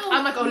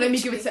 I'm like, oh, let me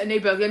give it to a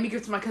neighbour, let me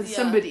give it to my cousin,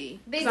 somebody.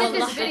 They So did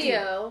this lucky.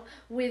 video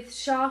with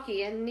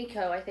Sharky and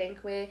Nico, I think,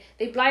 where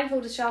they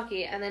blindfolded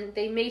Sharky and then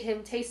they made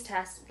him taste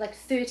test like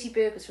 30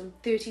 burgers from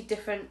 30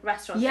 different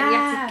restaurants. And he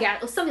had to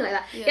guess, or something like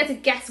that. Yeah. He had to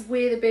guess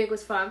where the burger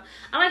was from.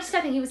 And I just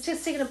kept thinking, he was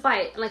just taking a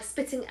bite and like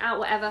spitting out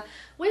whatever.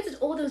 Where did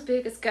all those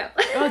burgers go?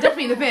 Oh,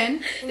 definitely in the bin.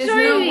 There's Do you know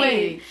what I no mean?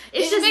 way.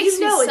 It's It just, makes you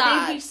me know,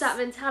 sad. they've reached that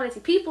mentality.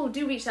 People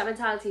do reach that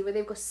mentality where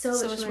they've got so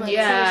much money.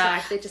 Yeah. So much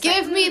life, they're just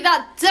Give like, me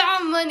that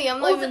damn money. I'm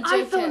not oh, the even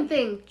joking. iPhone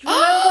thing. Do you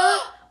remember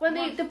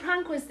when the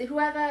prank was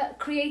whoever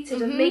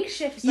created a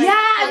makeshift like,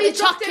 Yeah, and they they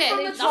dropped chucked it it. from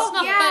the That's top.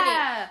 not Yeah. funny.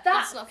 That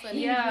That's not funny. peed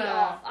me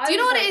Yeah. off. Do you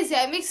know was what it like, is?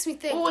 Yeah, it makes me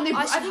think Oh, and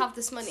I should think have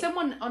this money.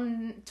 Someone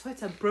on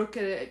Twitter broke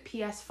a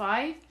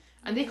PS5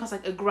 and they cost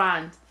like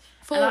 $1,000.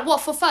 For and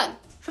what? For fun?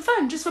 For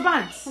fun, just for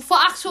bands. For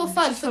actual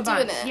fun, Just for doing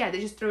bands. it? Yeah, they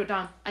just threw it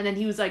down. And then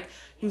he was like,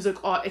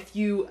 oh, if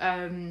you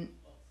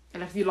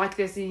like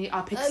this, then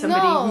I'll pick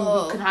somebody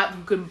no.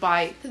 who can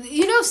buy.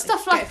 You know,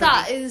 stuff get like it from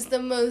that is the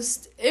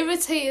most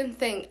irritating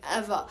thing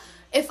ever.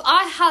 If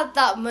I had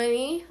that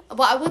money,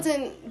 but I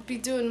wouldn't be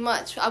doing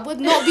much. I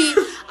would not be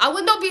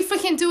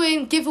freaking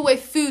doing giveaway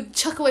food,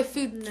 chuck away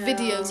food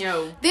videos.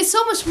 No. There's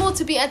so much more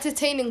to be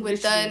entertaining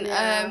with than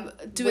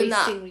doing Wasting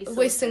that. resources.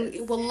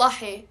 Wasting,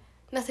 wallahi.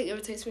 Nothing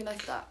irritates me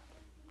like that.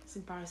 It's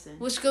embarrassing.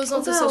 Which goes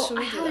on to Although, social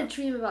I media. had a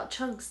dream about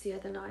chunks the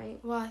other night.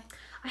 Why?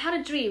 I had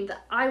a dream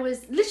that I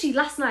was literally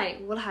last night.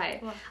 I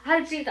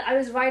had a dream that I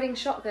was riding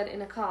shotgun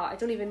in a car. I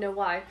don't even know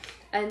why.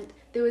 And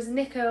there was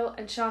Nico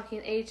and Sharky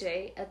and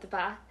AJ at the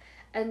back.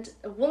 And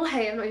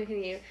wallahi, I'm not even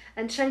kidding you.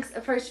 And Chunks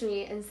approached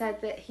me and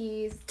said that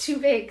he's too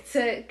big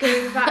to go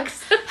in the back.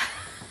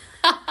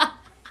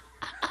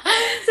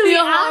 So he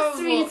You're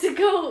asked me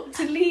horrible.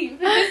 to leave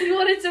because he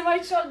wanted to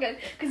ride shotgun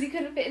because he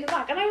couldn't fit in the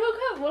back. And I woke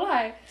up,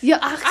 wallahi. You're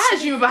I had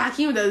a dream about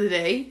Hakeem the other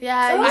day.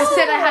 Yeah. I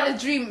said I had a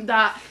dream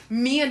that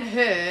me and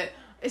her.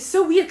 It's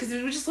so weird because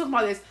we were just talking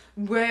about this.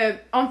 We're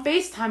on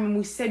FaceTime and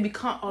we said we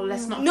can't. Oh,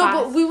 let's not. No, fast.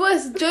 but we were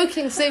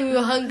joking, saying we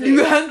were hungry. We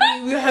were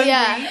hungry.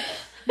 Yeah.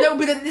 No,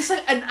 but then it's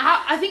like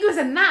I think it was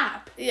a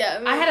nap.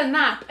 Yeah. I had a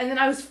nap and then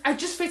I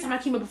just FaceTime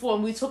Hakeem before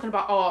and we were talking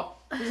about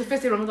it was the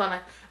first day of Ramadan,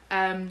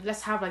 like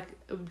let's have like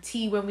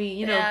tea when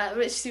we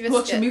rich tea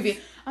watch a biscuits. movie.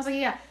 I was like,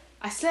 yeah.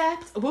 I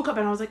slept, I woke up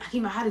and I was like,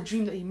 Hakeem, I had a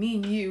dream that me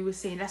and you were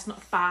saying let's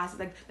not fast,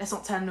 like let's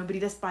not tell nobody,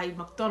 let's buy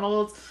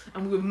McDonald's,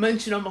 and we were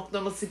munching on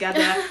McDonald's together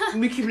and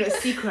we were keeping it a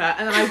secret.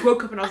 And then I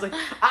woke up and I was like,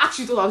 I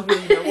actually thought that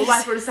was real, well,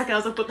 like for a second I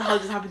was like, what the hell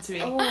just happened to me?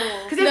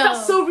 Because it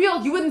felt so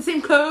real. You were in the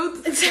same clothes,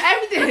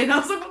 everything. I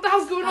was like, what the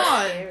hell's going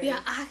on? You're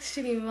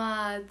actually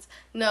mad.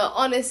 No,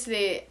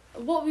 honestly,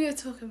 what we were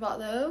talking about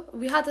though,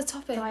 we had a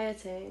topic.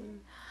 Dieting.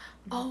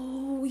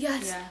 Oh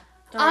yes.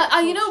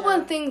 Yeah. You know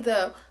one thing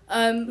though.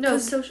 No,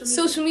 'cause social media.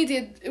 Social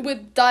media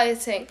with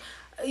dieting.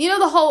 You know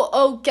the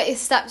whole get your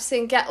steps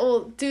in,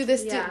 do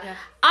this, do. Yeah.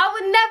 I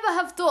would never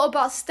have thought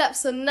about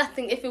steps or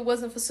nothing if it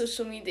wasn't for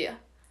social media.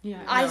 Yeah.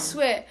 I no.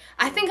 swear.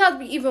 I think I'd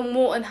be even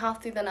more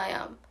unhealthy than I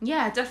am.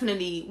 Yeah,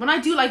 definitely. When I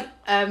do like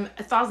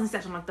 1,000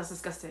 steps, I'm like, that's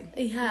disgusting.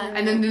 Yeah.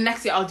 And then the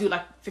next year I'll do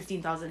like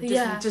 15,000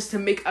 Yeah. just to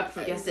make up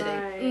for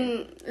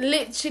yesterday. Right.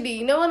 Literally,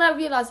 you know when I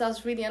realised I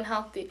was really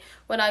unhealthy?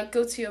 When I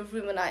go to your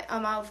room and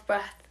I'm out of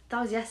breath.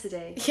 That was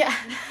yesterday. Yeah.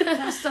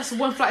 That's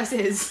one flight of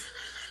stairs.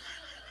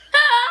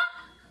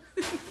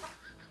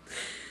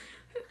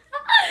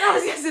 That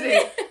was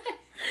yesterday.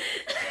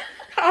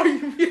 How you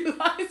realise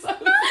I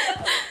was...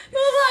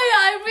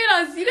 I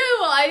realised, you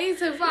know what, I need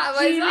to fat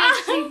She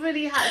myself. literally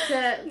really had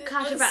to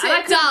catch her breath. Sit And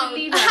I couldn't down.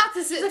 believe I it. had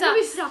to sit She's like, down. let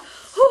me sit down.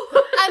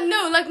 And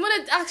no, like when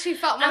I actually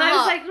felt my And I heart.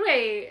 was like,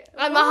 wait.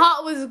 and my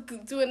heart was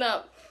doing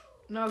up.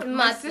 No, my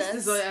Madness.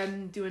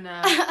 sister's doing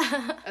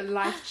a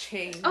life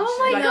change.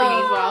 Oh my like me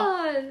as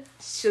well. god.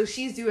 So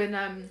she's doing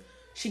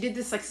she did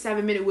this like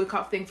 7-minute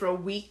workout thing for a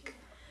week,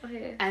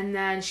 Okay. and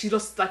then she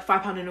lost like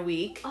 £5 in a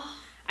week.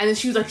 And then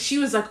she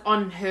was like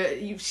on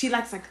her. She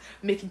likes like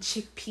making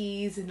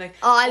chickpeas and like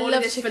Oh, I all love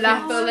of this chickpeas.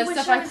 falafel Oh, I and wish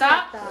stuff I like was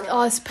that.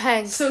 Oh, it's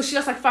peng. So she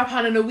lost like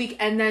 £5 in a week,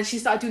 and then she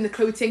started doing the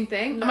clothing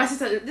thing. And my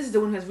sister, this is the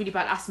one who has really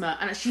bad asthma,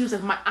 and she was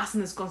like, my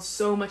asthma's gone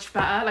so much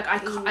better. Like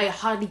I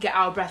hardly get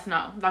out of breath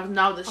now. Like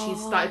now that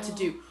she's started to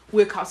do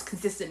workouts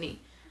consistently,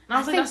 and I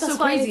was like, think that's so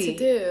what I crazy. need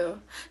to do.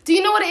 Do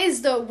you know what it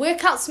is though?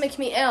 Workouts make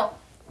me ill.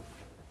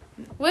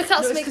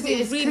 Workouts No, make it's me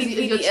because really, your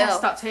really chest ill.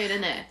 starts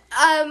hurting, innit?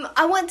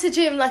 I went to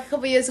gym like a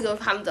couple of years ago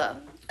with Hamda,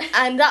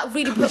 and that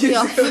really put me years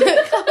off. ago.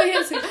 A couple of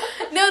years ago.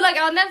 No, like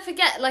I'll never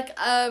forget. Like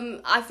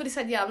I fully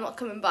said, yeah, I'm not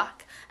coming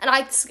back. And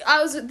I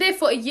was there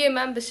for a year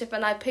membership,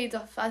 and I paid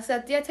off. I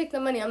said, yeah, take the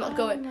money. I'm not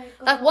going. my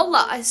God. Like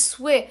wallah, I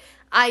swear,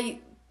 I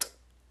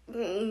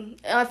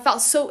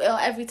felt so ill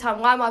every time.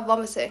 Why am I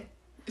vomiting?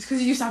 It's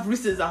because you used to have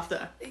roosters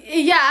after.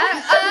 Yeah.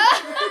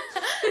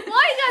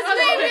 Why you guys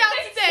made me out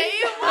today?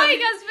 Why you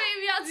guys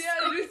made me out today?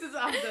 Yeah, roosters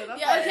after. That's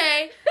Yeah,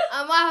 okay.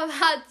 I might have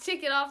had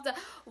chicken after.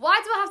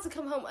 Why do I have to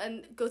come home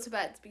and go to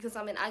bed? Because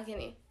I'm in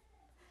agony.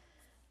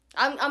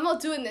 I'm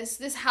not doing this.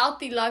 This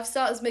healthy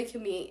lifestyle is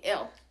making me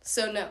ill.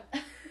 So no.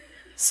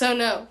 So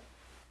no.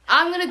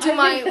 I'm gonna do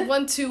my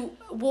 1-2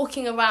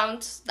 walking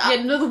around.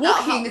 The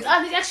walking is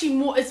actually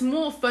more. It's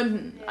more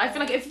fun. Yeah. I feel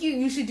like if you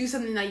usually do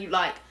something that you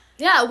like.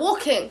 Yeah,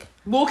 walking,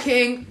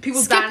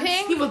 people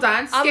skipping.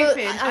 Dance,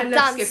 skipping. I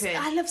love skipping.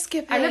 I love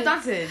skipping. I love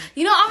dancing.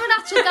 You know, I'm a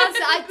natural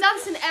dancer. I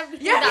dance in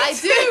everything that I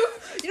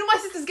do. You know, my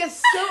sisters get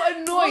so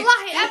annoyed.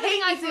 Wallahi,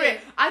 everything I do.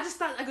 I just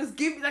start. I goes,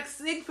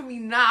 sing for me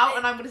now,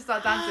 and I'm gonna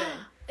start dancing.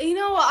 You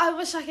know what? I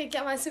wish I could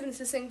get my siblings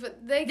to sing,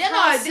 but they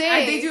can't sing.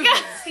 They do.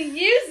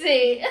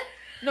 Easy.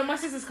 No, my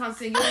sisters can't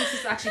sing. Your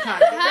sisters actually can't.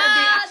 They're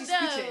actually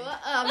screeching.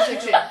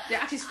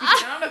 They're actually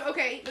screeching. And I'm like,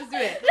 okay, let's do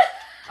it.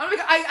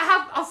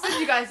 I'll send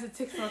you guys the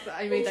TikTok that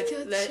I made like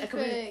a couple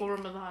of before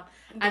Ramadan,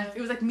 and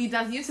it was like me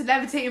dancing. You used to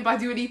Levitating by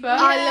Dua Lipa.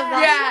 I love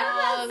that.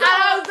 Yeah, and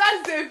I was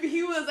dancing. But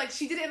he was like,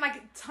 she did it in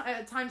like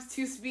times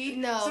 2 speed.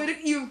 No, so it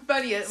looked even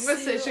funnier. I'm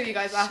gonna show you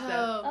guys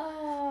after.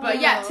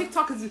 But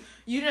TikTok is,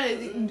 you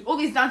know, all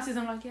these dances.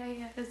 I'm like,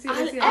 let's do it.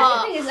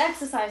 Everything is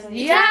exercise on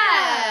YouTube.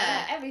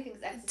 Yeah,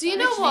 everything's exercise. Do you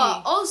know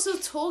what? Also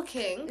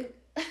talking.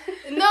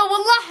 No,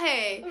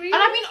 wallahi. Really? And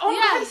I mean,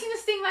 have you seen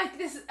this thing like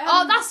this?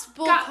 That's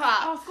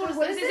bullcrap. Of course,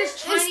 there's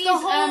this Chinese it's the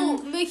whole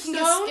making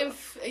stone, your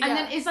skin. And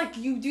then it's like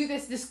you do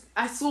this.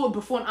 I saw it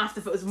before and after.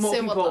 It was more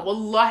people,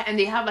 wallahi, and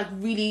they have like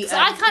really. So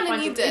I kind of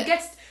need it.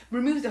 It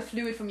removes the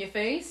fluid from your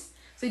face.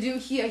 So do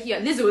it here.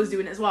 Lizzo was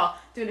doing it as well.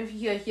 Doing it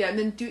here, and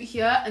then do it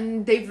here,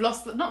 and they've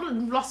not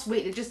lost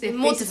weight. They're just their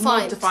face is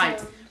more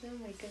defined.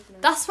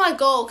 That's my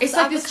goal. It's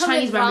like this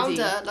Chinese remedy.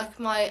 Rounder, like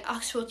my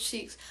actual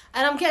cheeks,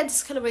 and I'm getting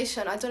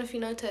discoloration. I don't know if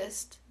you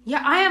noticed.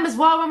 Yeah, I am as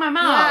well with my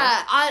mouth.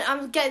 Yeah,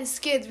 I'm getting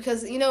scared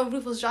because, you know,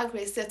 RuPaul's Drag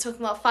Race, they're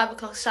talking about 5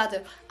 o'clock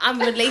shadow. I'm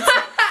related.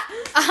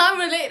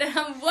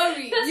 I'm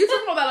worried. You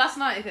talking about that last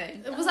night, I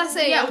think. Was I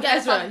saying? Yeah, with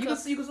Ezra. You go,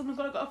 oh my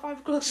god, I got a 5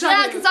 o'clock shadow.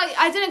 Yeah, because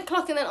I didn't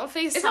clock in it on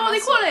FaceTime. Is that what they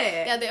call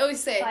it? Yeah, they always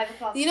say. 5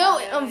 o'clock you know,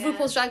 shadow, on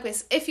RuPaul's Drag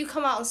Race, if you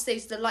come out on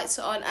stage, the lights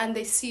are on and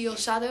they see your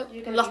shadow,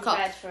 you're lock up.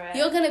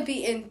 You're going to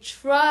be in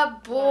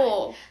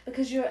trouble. Right.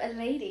 Because you're a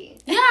lady.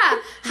 Yeah.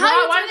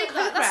 Why do they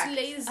call it? That's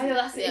lazy. I know,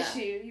 that's the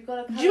issue. You've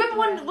got to. Do you remember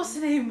when, what's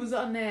her name was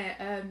on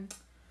there?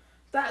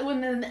 That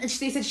one, and they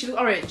said she looked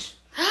orange.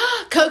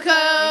 Coco.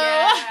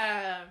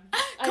 Yeah.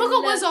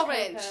 Coco was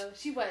orange. Coco.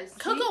 She was.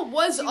 Coco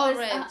was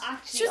orange.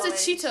 She was orange. a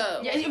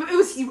Cheeto. Yeah, it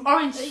was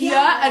orange here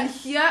and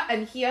here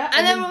and here.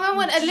 And then remember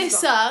when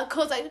Alyssa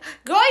called like,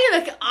 "Girl, you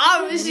look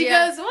orange." She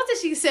goes, "What did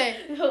she say?"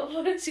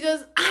 She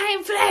goes, "I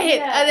ain't playing."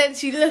 Yeah. And then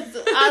she looked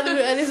at her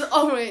and it's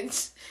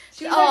orange.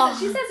 She says,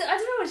 I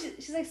don't know,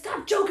 she's like,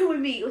 "Stop joking with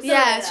me." Or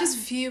like she's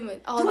fuming.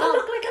 Do I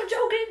look like I'm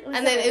joking?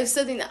 And then it was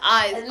something in the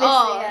eyes.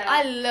 Yeah.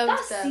 I loved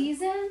that them.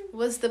 season.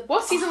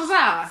 What season was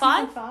that?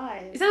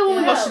 5. Is that the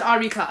one we watched in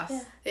RE class?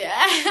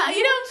 Yeah.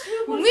 You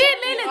know, me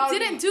and Layla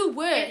didn't do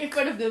work. In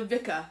front of the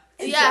vicar.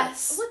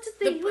 Yes. What did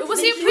they? Was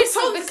he a priest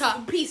or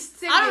vicar?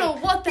 Priest. I don't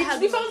know what the hell.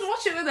 We told him to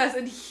watch it with us,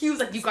 and he was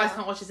like, "You guys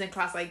can't watch this in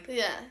class. Like,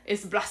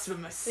 it's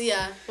blasphemous."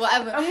 Yeah,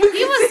 whatever.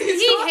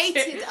 He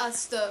hated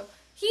us though.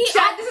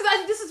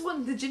 This is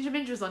when the Ginger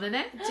Minge was on, isn't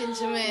it?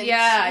 Ginger Minge.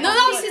 Yeah. No,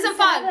 that was season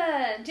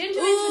 5. Ginger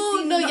Minge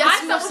was season 5.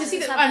 Yes, we watched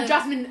season 7.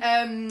 Jasmine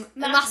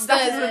Masters.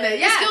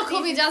 This girl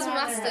called me Jasmine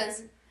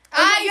Masters.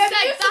 I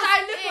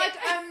look like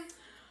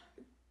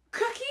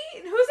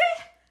Cookie. Who's it?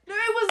 No,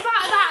 it was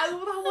that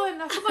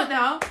one. I forgot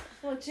now.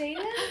 What,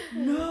 Jada?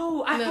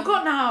 No, I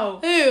forgot now.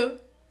 Who?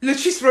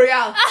 Latrice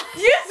Royale.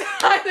 Yes,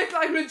 I look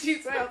like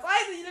Latrice Royale.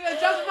 I think you look like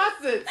Jasmine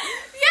Masters.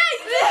 Yeah, you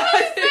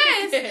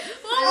came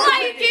first. Why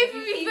you came for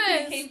me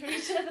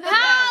first?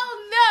 Hell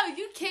no,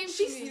 you came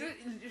for me.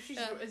 She's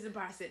is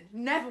embarrassing.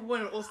 Never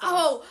won an All-Stars.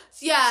 Oh,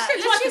 yeah.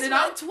 She's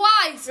won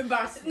twice.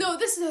 Embarrassing. No,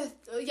 this is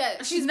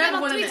she's never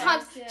won won 3 it.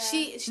 times. Yeah.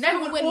 She never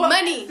didn't win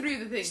money. Through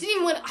the thing. She didn't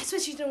even win. I swear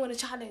she didn't win a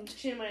challenge.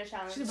 She didn't win a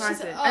challenge. She's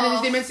embarrassing. And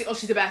then they meant to say,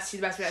 she's the best. She's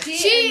the best.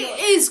 She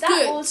is good.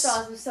 That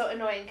All-Stars was so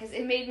annoying because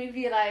it made me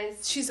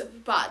realise she's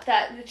bad.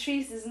 that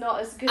Latrice is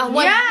not as good. And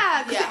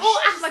because they all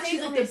act like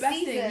she's like the best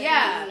season. thing.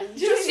 Yeah.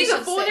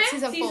 Season 4 then?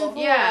 Season 4.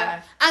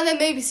 Yeah. And then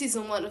maybe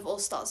season 1 of All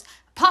Stars.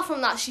 Apart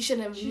from that, she should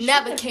have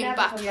never came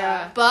back.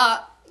 Yeah.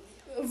 But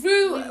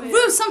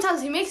Rue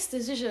sometimes he makes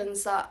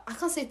decisions that I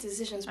can't say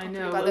decisions properly.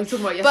 I know. What we talking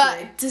about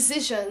yesterday. But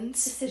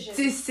decisions.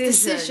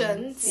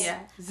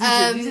 Yeah.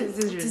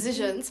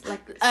 Decisions.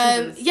 Like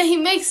yeah, he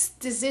makes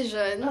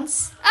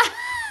decisions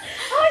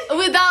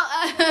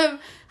without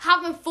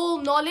having full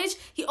knowledge.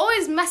 He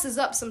always messes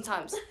up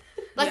sometimes.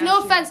 Like, no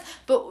offense,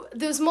 but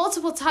there was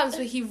multiple times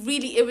where he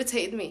really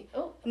irritated me.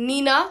 Oh.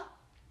 Nina.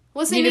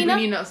 Was it Nina?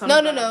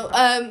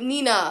 No.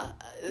 Nina.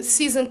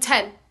 Season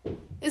 10.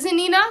 Is it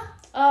Nina?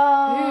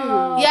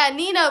 Oh. Yeah,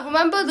 Nina.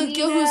 Remember the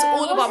girl who's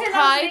all about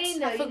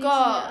pride? I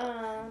forgot.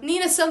 To,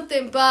 Nina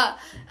something, but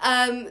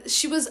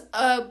she was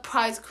a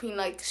pride queen.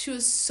 Like, she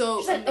was so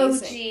she's like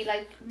amazing. OG,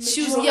 like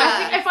she was. mature. Yeah.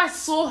 I think if I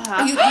saw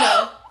her, you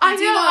know. I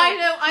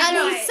know.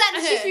 And he sent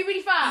her. She's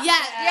really fat.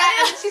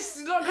 Yeah. And she's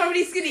not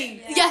really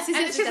skinny. Yeah. Yes,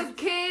 and she has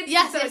kids.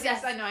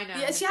 Yes. I know.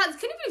 Yeah, she had.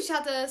 Can you believe she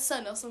had a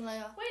son or something like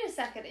that? Wait a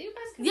second, are you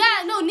guys?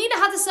 Yeah, no, Nina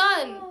had a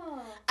son,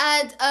 Oh.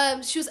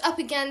 and she was up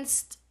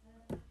against.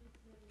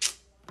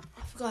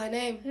 I forgot her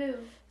name. Who?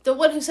 The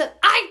one who said,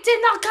 I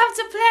did not come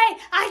to play.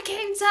 I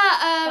came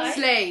to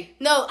Slay.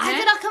 No, I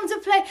did not come to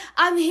play.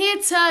 I'm here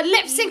to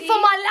lip sync for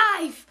my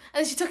life.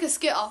 And she took her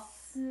skit off.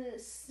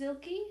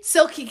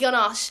 Silky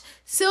Ganache.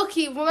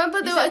 Silky,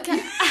 remember the one?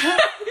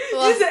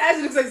 You said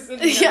Ash looks like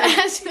Silky. Yeah,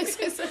 Ash looks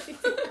like Silky.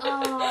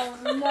 Oh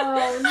no,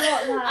 not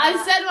that.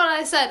 I said what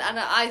I said, and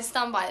I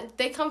stand by it.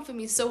 They come for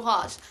me so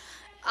harsh.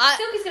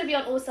 Silky's gonna be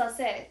on All Star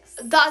 6.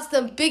 That's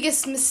the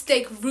biggest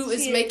mistake Root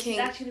is making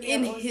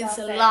in his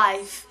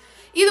life.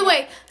 Either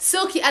way,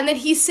 Silky, and then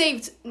he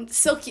saved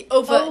Silky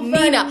over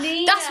Nina.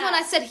 That's when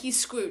I said he's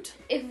screwed.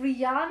 If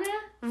Rihanna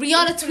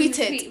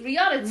tweeted.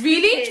 Rihanna tweeted.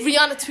 Really?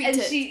 Rihanna tweeted.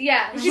 And she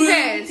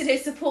tweeted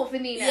his support for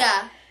Nina.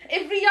 Yeah.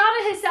 If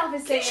Rihanna herself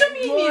is saying, show me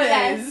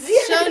Nina's.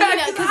 Show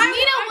Nina, because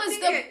Nina was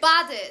the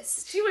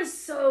baddest. She was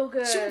so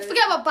good.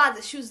 Forget about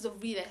baddest. She was the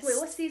realest. Wait,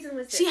 what season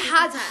was this? She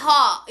had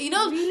heart. You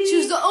know, really? she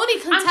was the only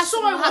contestant I'm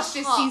sure I who watched had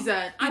this heart.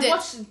 season.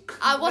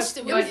 I watched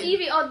it. It was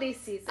Evie Oddly's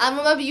season. I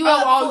remember you were.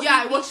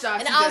 I watched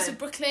that. And I was in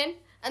Brooklyn,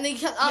 and then you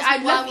kept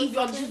asking I love Evie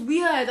Oddly. She's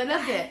weird. I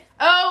loved it.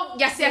 Oh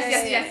yes.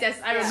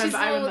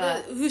 I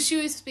remember. Who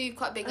she used to be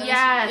quite big.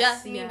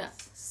 Yes. Nina.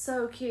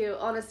 So cute,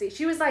 honestly.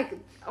 She was like,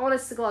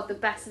 honest to God, the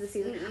best of the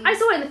season. I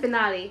saw her in the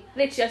finale.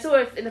 Literally, I saw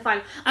her in the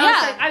final.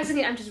 I was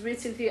thinking, I'm just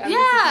rooting for you.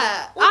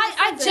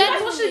 I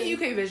genuinely watched the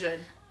UK version.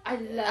 I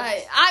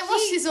loved. I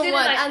watched season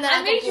 1, and then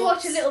I made you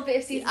watch a little bit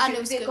of season 2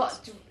 because it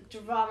got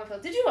drama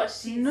filled. Did you watch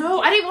season 2?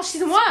 No, I didn't watch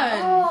season 1.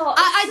 Oh,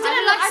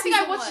 I think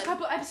I watched a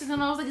couple episodes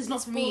and I was like, it's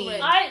not for me.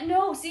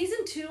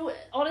 Season 2.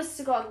 Honest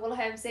to God, what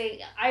I'm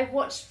saying, I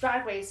watched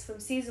Drag Race from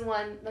season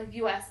 1, like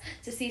US,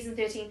 to season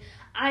 13.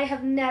 I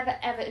have never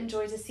ever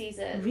enjoyed a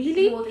season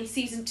more than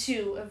season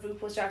 2 of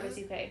RuPaul's Drag Race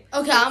UK.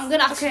 Okay, I'm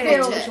gonna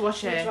actually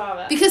watch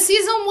it. Because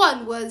season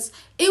 1 was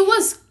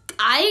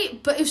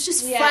but it was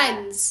just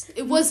friends.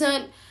 It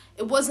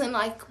wasn't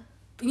like,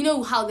 you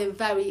know how they're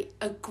very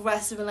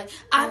aggressive and like,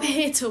 I'm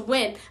here to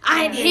win.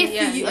 I ain't here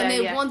for you, and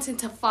they're wanting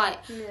to fight.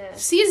 Yeah.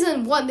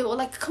 Season 1, they were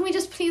like, can we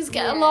just please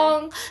get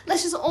along?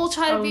 Let's just all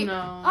try to be. No.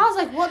 I was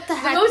like, what the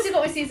heck? The most I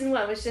got with season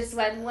 1 was just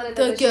when one of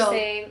them was just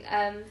saying,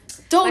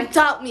 don't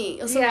doubt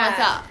me, or something like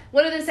that.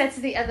 One of them said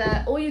to the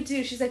other, all you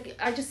do, she's like,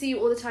 I just see you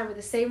all the time with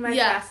the same red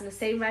dress and the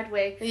same red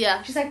wig.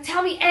 Yeah. She's like,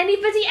 tell me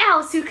anybody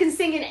else who can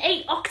sing in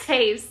 8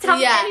 octaves. Tell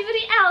me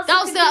anybody else.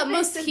 That was the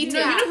most heated. You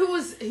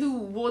know who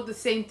wore the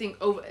same thing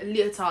over a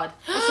leotard?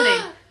 What's her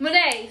name?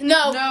 Monet.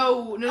 No.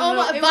 Oh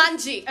my,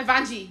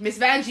 Vanjie. Miss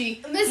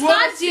Vanjie.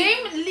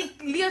 Same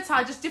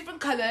leotard, just different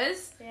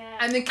colours. Yeah.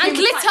 And then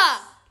glitter.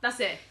 That's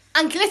it.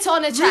 And glitter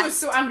on her chest. Rue was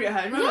so angry at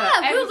her. Remember?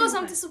 Yeah, Rue goes,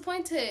 I'm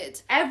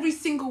disappointed. Every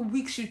single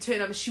week she would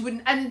turn up, she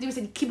wouldn't, and they would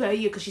say, keep her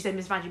here because she said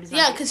Miss Vanjie.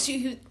 Yeah, because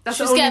she was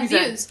getting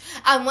views.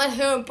 And when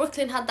her and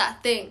Brooklyn had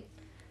that thing,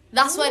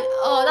 that's when,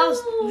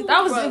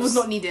 it was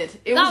not needed.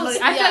 I feel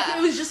like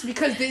it was just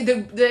because it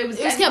was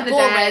getting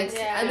boring.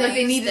 And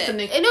they needed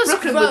something. It was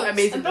Brooklyn was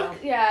amazing.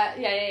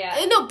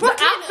 No,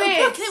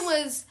 Brooklyn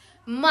was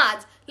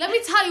mad. Let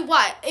me tell you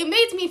why. It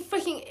made me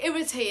freaking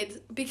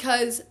irritated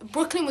because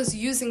Brooklyn was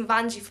using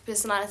Vanjie for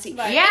personality.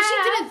 Right. Yeah, if she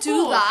didn't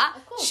do that,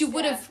 she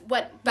would have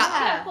went back.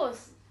 Yeah, of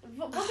course.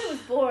 Brooklyn was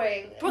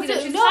boring. Brooklyn,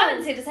 she was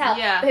talented as hell,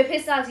 but her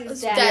personality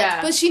was dead.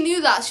 Yeah. But she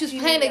knew that. She was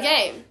playing a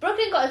game.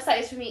 Brooklyn got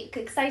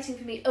exciting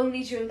for me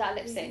only during that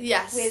lip sync.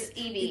 Yes. With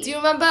Evie. Do you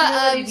remember?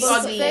 Yes. That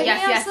was the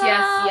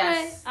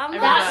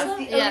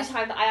only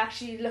time that I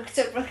actually looked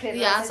at Brooklyn.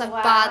 Yeah, it's like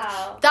wow.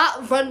 bad.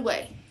 That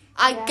runway.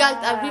 I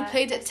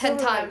replayed it 10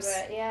 times.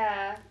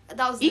 Yeah.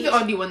 That was Evie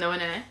Oddly one though,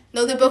 innit?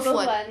 No, they both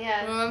won.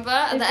 Yeah. Remember?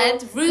 At the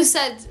end, Rue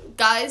said,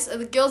 guys,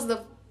 the girls,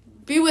 the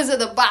viewers at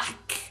the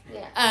back.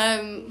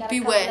 Yeah.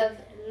 Beware.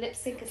 Lip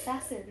sync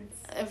assassins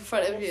in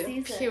front of you.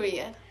 Season.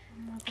 Period.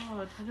 Oh my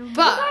God, I don't know. You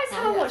guys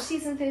haven't watched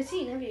season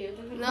 13, have you?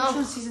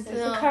 No. Season 13?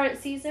 The current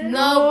season?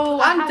 No,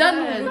 I'm done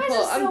with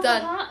RuPaul. I'm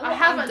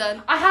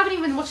done. I haven't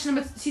even watched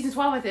season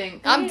 12, I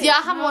think. I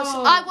haven't watched.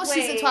 I watched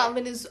season 12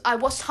 and I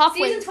watched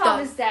halfway. Season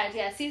 12 is dead,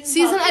 yeah.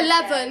 Season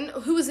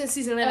 11. Who was in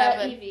season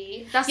 11?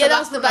 Evie. That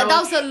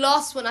was the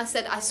last one I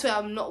said, I swear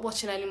I'm not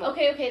watching anymore.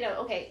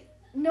 Okay.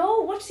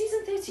 No, watch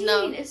season 13.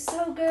 No. It's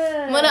so good.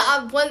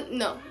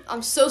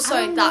 I'm so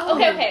sorry that.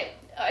 Okay.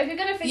 If you're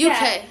gonna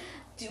forget. UK.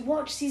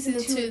 Watch season 2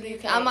 of the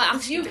UK. I might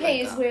actually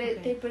UK is where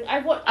they bring. I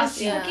watched.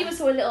 Give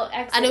us a little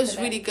excerpt. And it was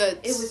really good.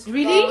 It was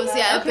really. It was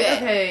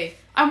okay.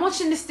 I'm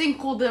watching this thing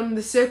called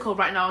The Circle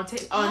right now on What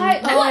is The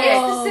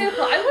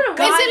Circle? I want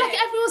to watch. Is it like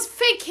everyone's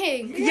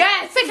faking?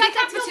 Yes. Fake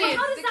identity.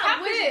 How does that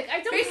work?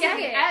 I don't get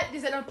it.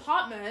 There's an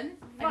apartment.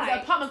 There's an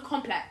apartment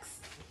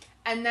complex,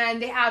 and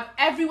then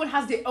everyone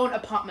has their own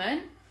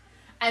apartment,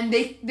 and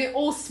they're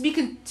all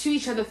speaking to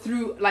each other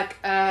through like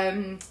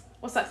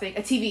what's that thing?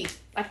 A TV,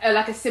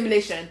 like a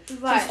simulation. Right.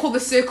 So it's called The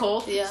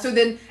Circle. Yeah. So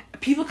then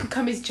people can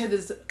come as each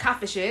other's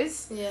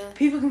catfishes. Yeah.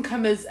 People can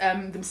come as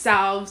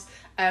themselves.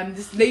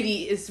 This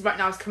lady is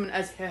coming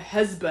as her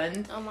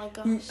husband. Oh my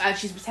gosh. And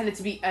she's pretending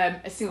to be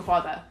a single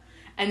father.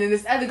 and then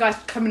this other guy's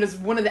coming as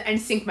one of the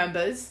NSYNC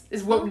members.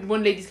 There's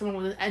one lady's coming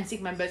one of the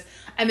NSYNC members,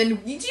 and then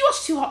do you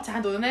watch Too Hot to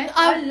Handle, isn't it?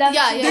 I love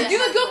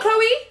the girl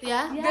Chloe.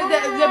 Yeah.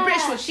 The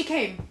British one. She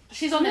came.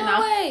 She's on it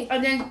now. Way.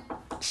 And then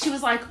she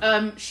was like,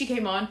 she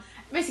came on.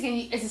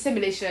 Basically, it's a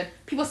simulation.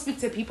 People speak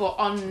to people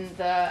on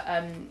the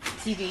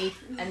TV,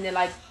 and they're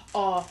like,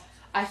 oh,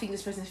 I think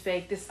this person's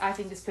fake. I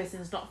think this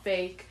person is not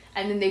fake.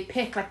 And then they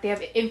pick,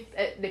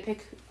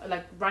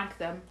 like, rank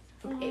them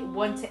from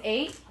 1 to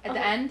 8 at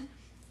the end.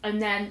 And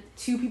then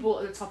 2 people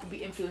at the top will be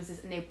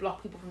influencers, and they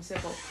block people from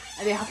circle,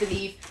 and they have to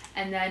leave.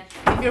 And then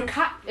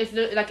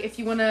if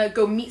you want to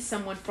go meet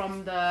someone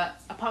from the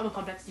apartment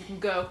complex, you can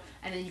go,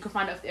 and then you can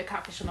find out if they're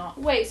catfish or not.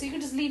 Wait, so you can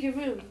just leave your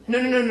room? No.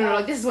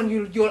 Like, this is when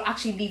you're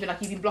actually leaving.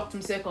 Like, you've been blocked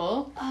from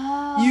circle.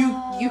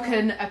 Oh. You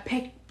can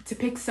pick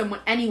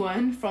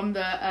anyone from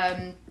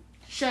the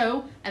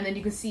show, and then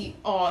you can see.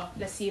 Oh,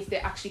 let's see if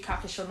they're actually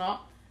catfish or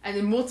not. And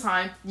then more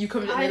time, you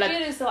come in and I they're like... I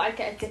feel as though I'd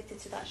get addicted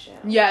to that show.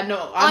 Yeah,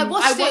 no. I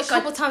watched it a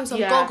couple times on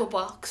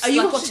Gogglebox. Are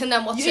you watching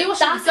them watch it?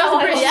 That's how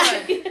I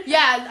watch it.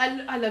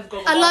 Yeah, I love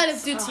Gogglebox. And Line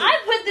of Duty.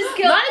 I put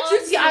this girl Line of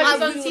Duty, I was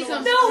on really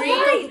season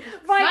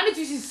 3. right. Line of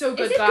Duty is so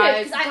good, Is it good?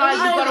 guys. 'Cause Guys,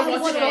 you gotta I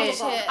watch wanna it.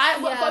 watch it. I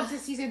Yeah. got to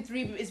season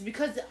 3 is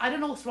because I don't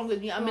know what's wrong with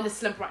me. I'm in a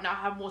slump right now. I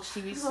haven't watched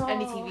any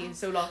TV in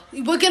so long.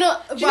 We're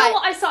gonna... Do you know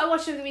what I started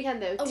watching over the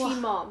weekend though?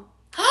 Teen Mom.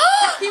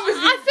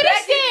 I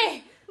finished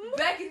it!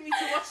 Begging me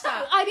to watch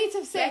that. I need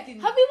to say, Begging.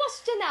 have you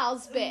watched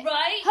Janelle's bit?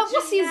 Right.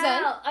 What season?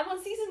 I'm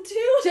on season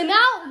 2.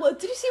 Janelle, what,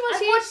 did you see what I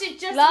she... watched it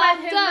just Loved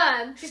when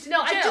her mum... She's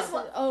No, in I jail. just...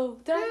 Oh,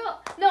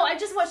 No, I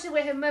just watched it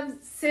where her mum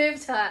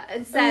served her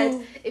and said,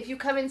 Ooh. if you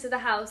come into the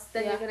house,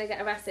 then Yeah. you're going to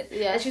get arrested.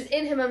 Yeah. And she was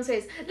in her mum's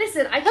face.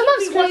 Listen, I mum's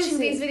keep watching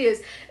crazy. these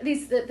videos, the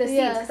scenes,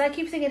 Yeah. because I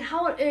keep thinking,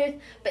 how on earth?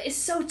 But it's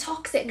so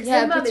toxic, because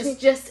Yeah, her mum between- is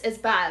just as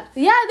bad.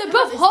 Yeah, they're Her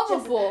both mum is just-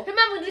 horrible. Her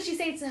mum would literally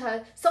say to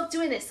her, stop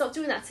doing this, stop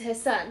doing that to her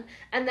son.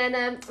 And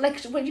then,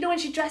 when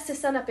she dressed her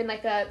son up in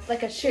like a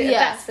shirt, a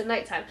Yeah. vest for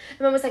nighttime,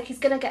 her mum was like, he's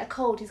going to get a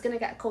cold, he's going to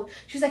get a cold.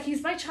 She was like,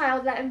 he's my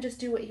child, let him just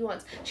do what he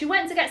wants. She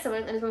went to get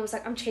someone, and his mum was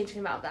like, I'm changing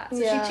him out of that. So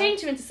Yeah. she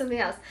changed him into something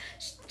else.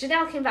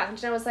 Janelle came back, and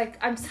Janelle was like,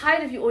 I'm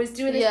tired of you always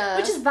doing this, Yeah.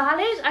 which is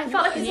valid. I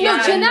felt like it's Yeah,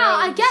 No, I Janelle, know.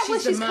 I get where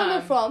She's the she's coming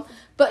mum. from,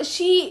 but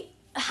she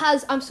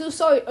has... I'm so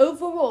sorry.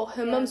 Overall,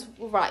 her Yeah. mum's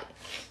right.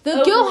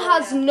 The girl Overall,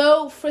 has yeah.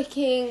 no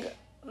freaking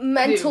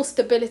mental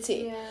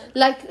stability. Yeah.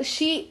 Like,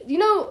 she... You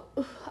know...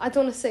 I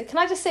don't want to say... Can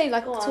I just say,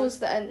 like, Go on. towards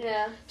the end?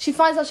 Yeah. She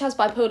finds out she has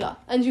bipolar,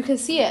 and you can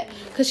see it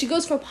because she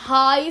goes from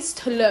highs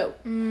to low,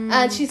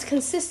 and she's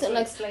consistent. She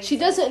Like, explains she it.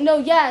 doesn't know.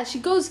 Yeah, she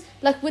goes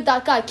like with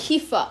that guy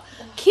Kiefer.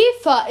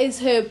 Kiefer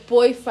is her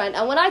boyfriend,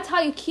 and when I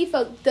tell you,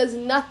 Kiefer does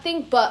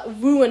nothing but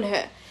ruin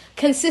her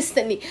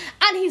consistently,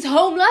 and he's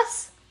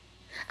homeless,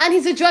 and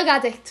he's a drug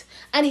addict,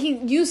 and he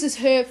uses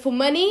her for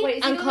money Wait,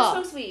 is and he car.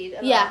 smokes weed?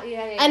 a Yeah. lot?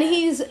 Yeah.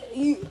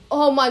 And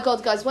oh my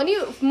god, guys,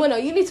 Mono,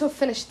 you need to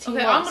finish Teen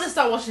Okay, Moms. I'm gonna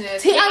start watching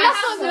it. And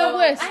that's not the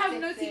worst. I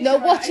have no TV. No,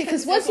 watch it,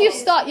 because once you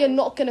start, you're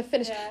not gonna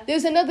finish. Yeah.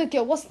 There's another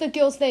girl. What's the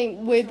girl's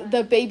name with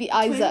the baby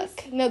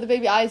Isaac? No, the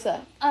baby Isaac.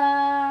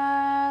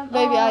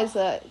 Baby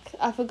Isaac.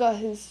 I forgot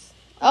his.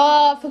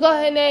 Oh, I forgot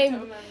her I name.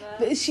 don't remember.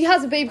 But she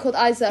has a baby called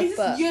Isaac. Is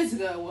But this years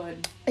ago one?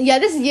 yeah,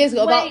 this is years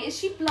ago. Wait, is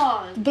she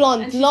blonde?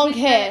 Blonde, And she's long with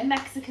the hair.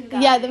 Mexican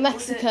guy. Yeah, the or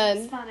Mexican.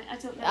 Hispanic, I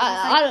don't know.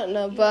 I don't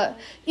know, but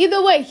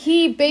either way,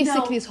 he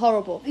basically No. is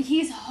horrible.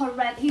 He's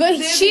horrendous.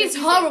 But she's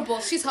horrible.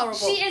 She's horrible.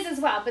 She is as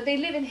well, but they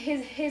live in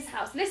his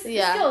house. This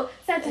Yeah. girl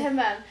said to her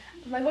mum,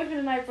 my boyfriend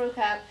and I broke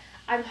up.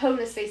 I'm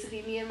homeless,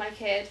 basically, me and my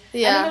kid.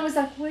 Yeah. And the mum was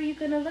like, where are you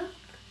going to look?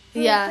 for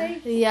a Yeah,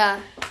 place?" yeah.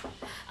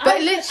 But I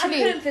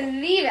literally- couldn't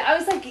believe it. I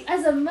was like,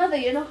 as a mother,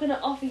 you're not going to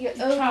offer your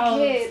own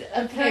kid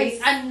a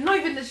place. and not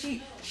even that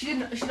she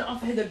didn't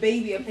offer her the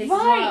baby a place as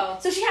Right. well.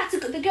 So she had to.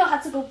 The girl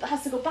has to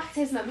go back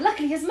to his mum.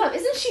 Luckily, his mum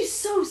isn't she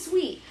so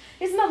sweet.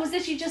 His mum was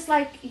literally just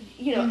like, ever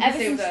same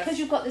since with us. because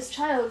you've got this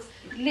child.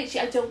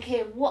 Literally, I don't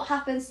care what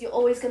happens. You're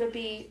always gonna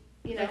be,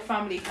 Like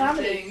family kind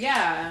of thing.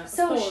 Yeah.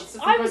 So of course.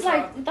 I was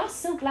like, that's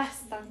so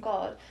blessed, thank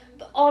God.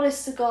 But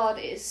honest to God,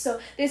 it is so.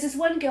 There's this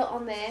one girl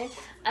on there.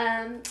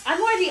 I've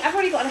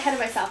already gotten ahead of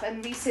myself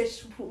and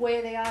researched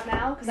where they are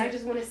now because I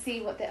just want to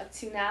see what they're up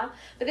to now.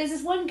 But there's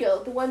this one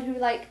girl, the one who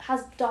like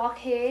has dark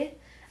hair,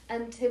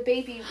 and her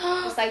baby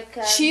was like.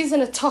 She's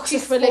in a toxic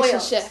she's spoiled.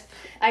 relationship.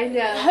 I know.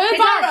 Her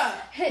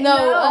Farrah. No.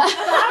 Farrah,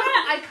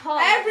 I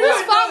can't. Everyone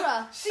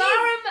Who's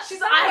Farrah? She's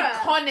Farrah.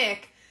 iconic.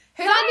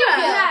 Her Farrah.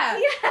 yeah.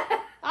 Yeah.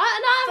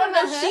 I haven't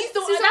met her. She's the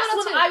one. Season That's one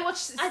or when two? I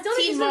watched I don't think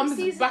Teen she's on Moms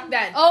season- back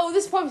then. Oh,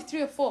 this is probably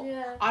 3 or 4.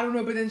 Yeah. I don't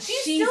know, but then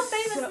She's she's still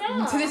famous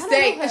now. to this I don't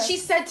day. know her. And she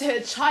said to her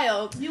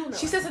child, You'll know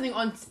she said something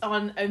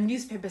on a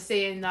newspaper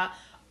saying that,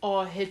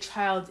 oh, her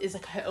child is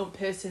like her own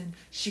person.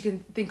 She can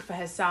think for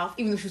herself,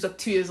 even though she was like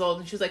 2 years old.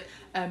 And she was like,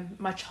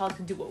 my child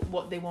can do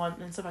what they want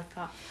and stuff like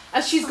that.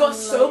 And she's got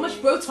so much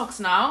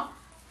Botox now.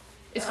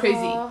 It's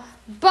crazy.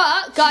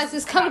 But guys,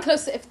 it's coming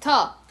close to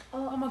iftar.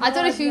 Oh my God. I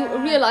don't know if you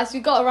yeah. realise we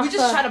got to wrap We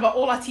just up. chat about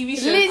all our TV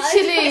shows. Literally,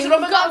 It's we've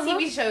Ramadan got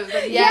TV shows.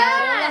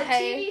 Yeah,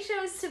 hey. TV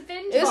shows to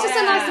binge. It was just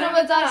a nice Yeah.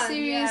 Ramadan Fun,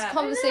 series yeah. I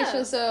conversation,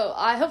 know. so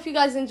I hope you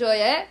guys enjoy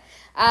it.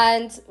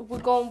 and we're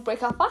going to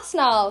break our fast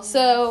now.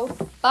 So,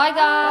 bye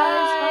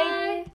guys.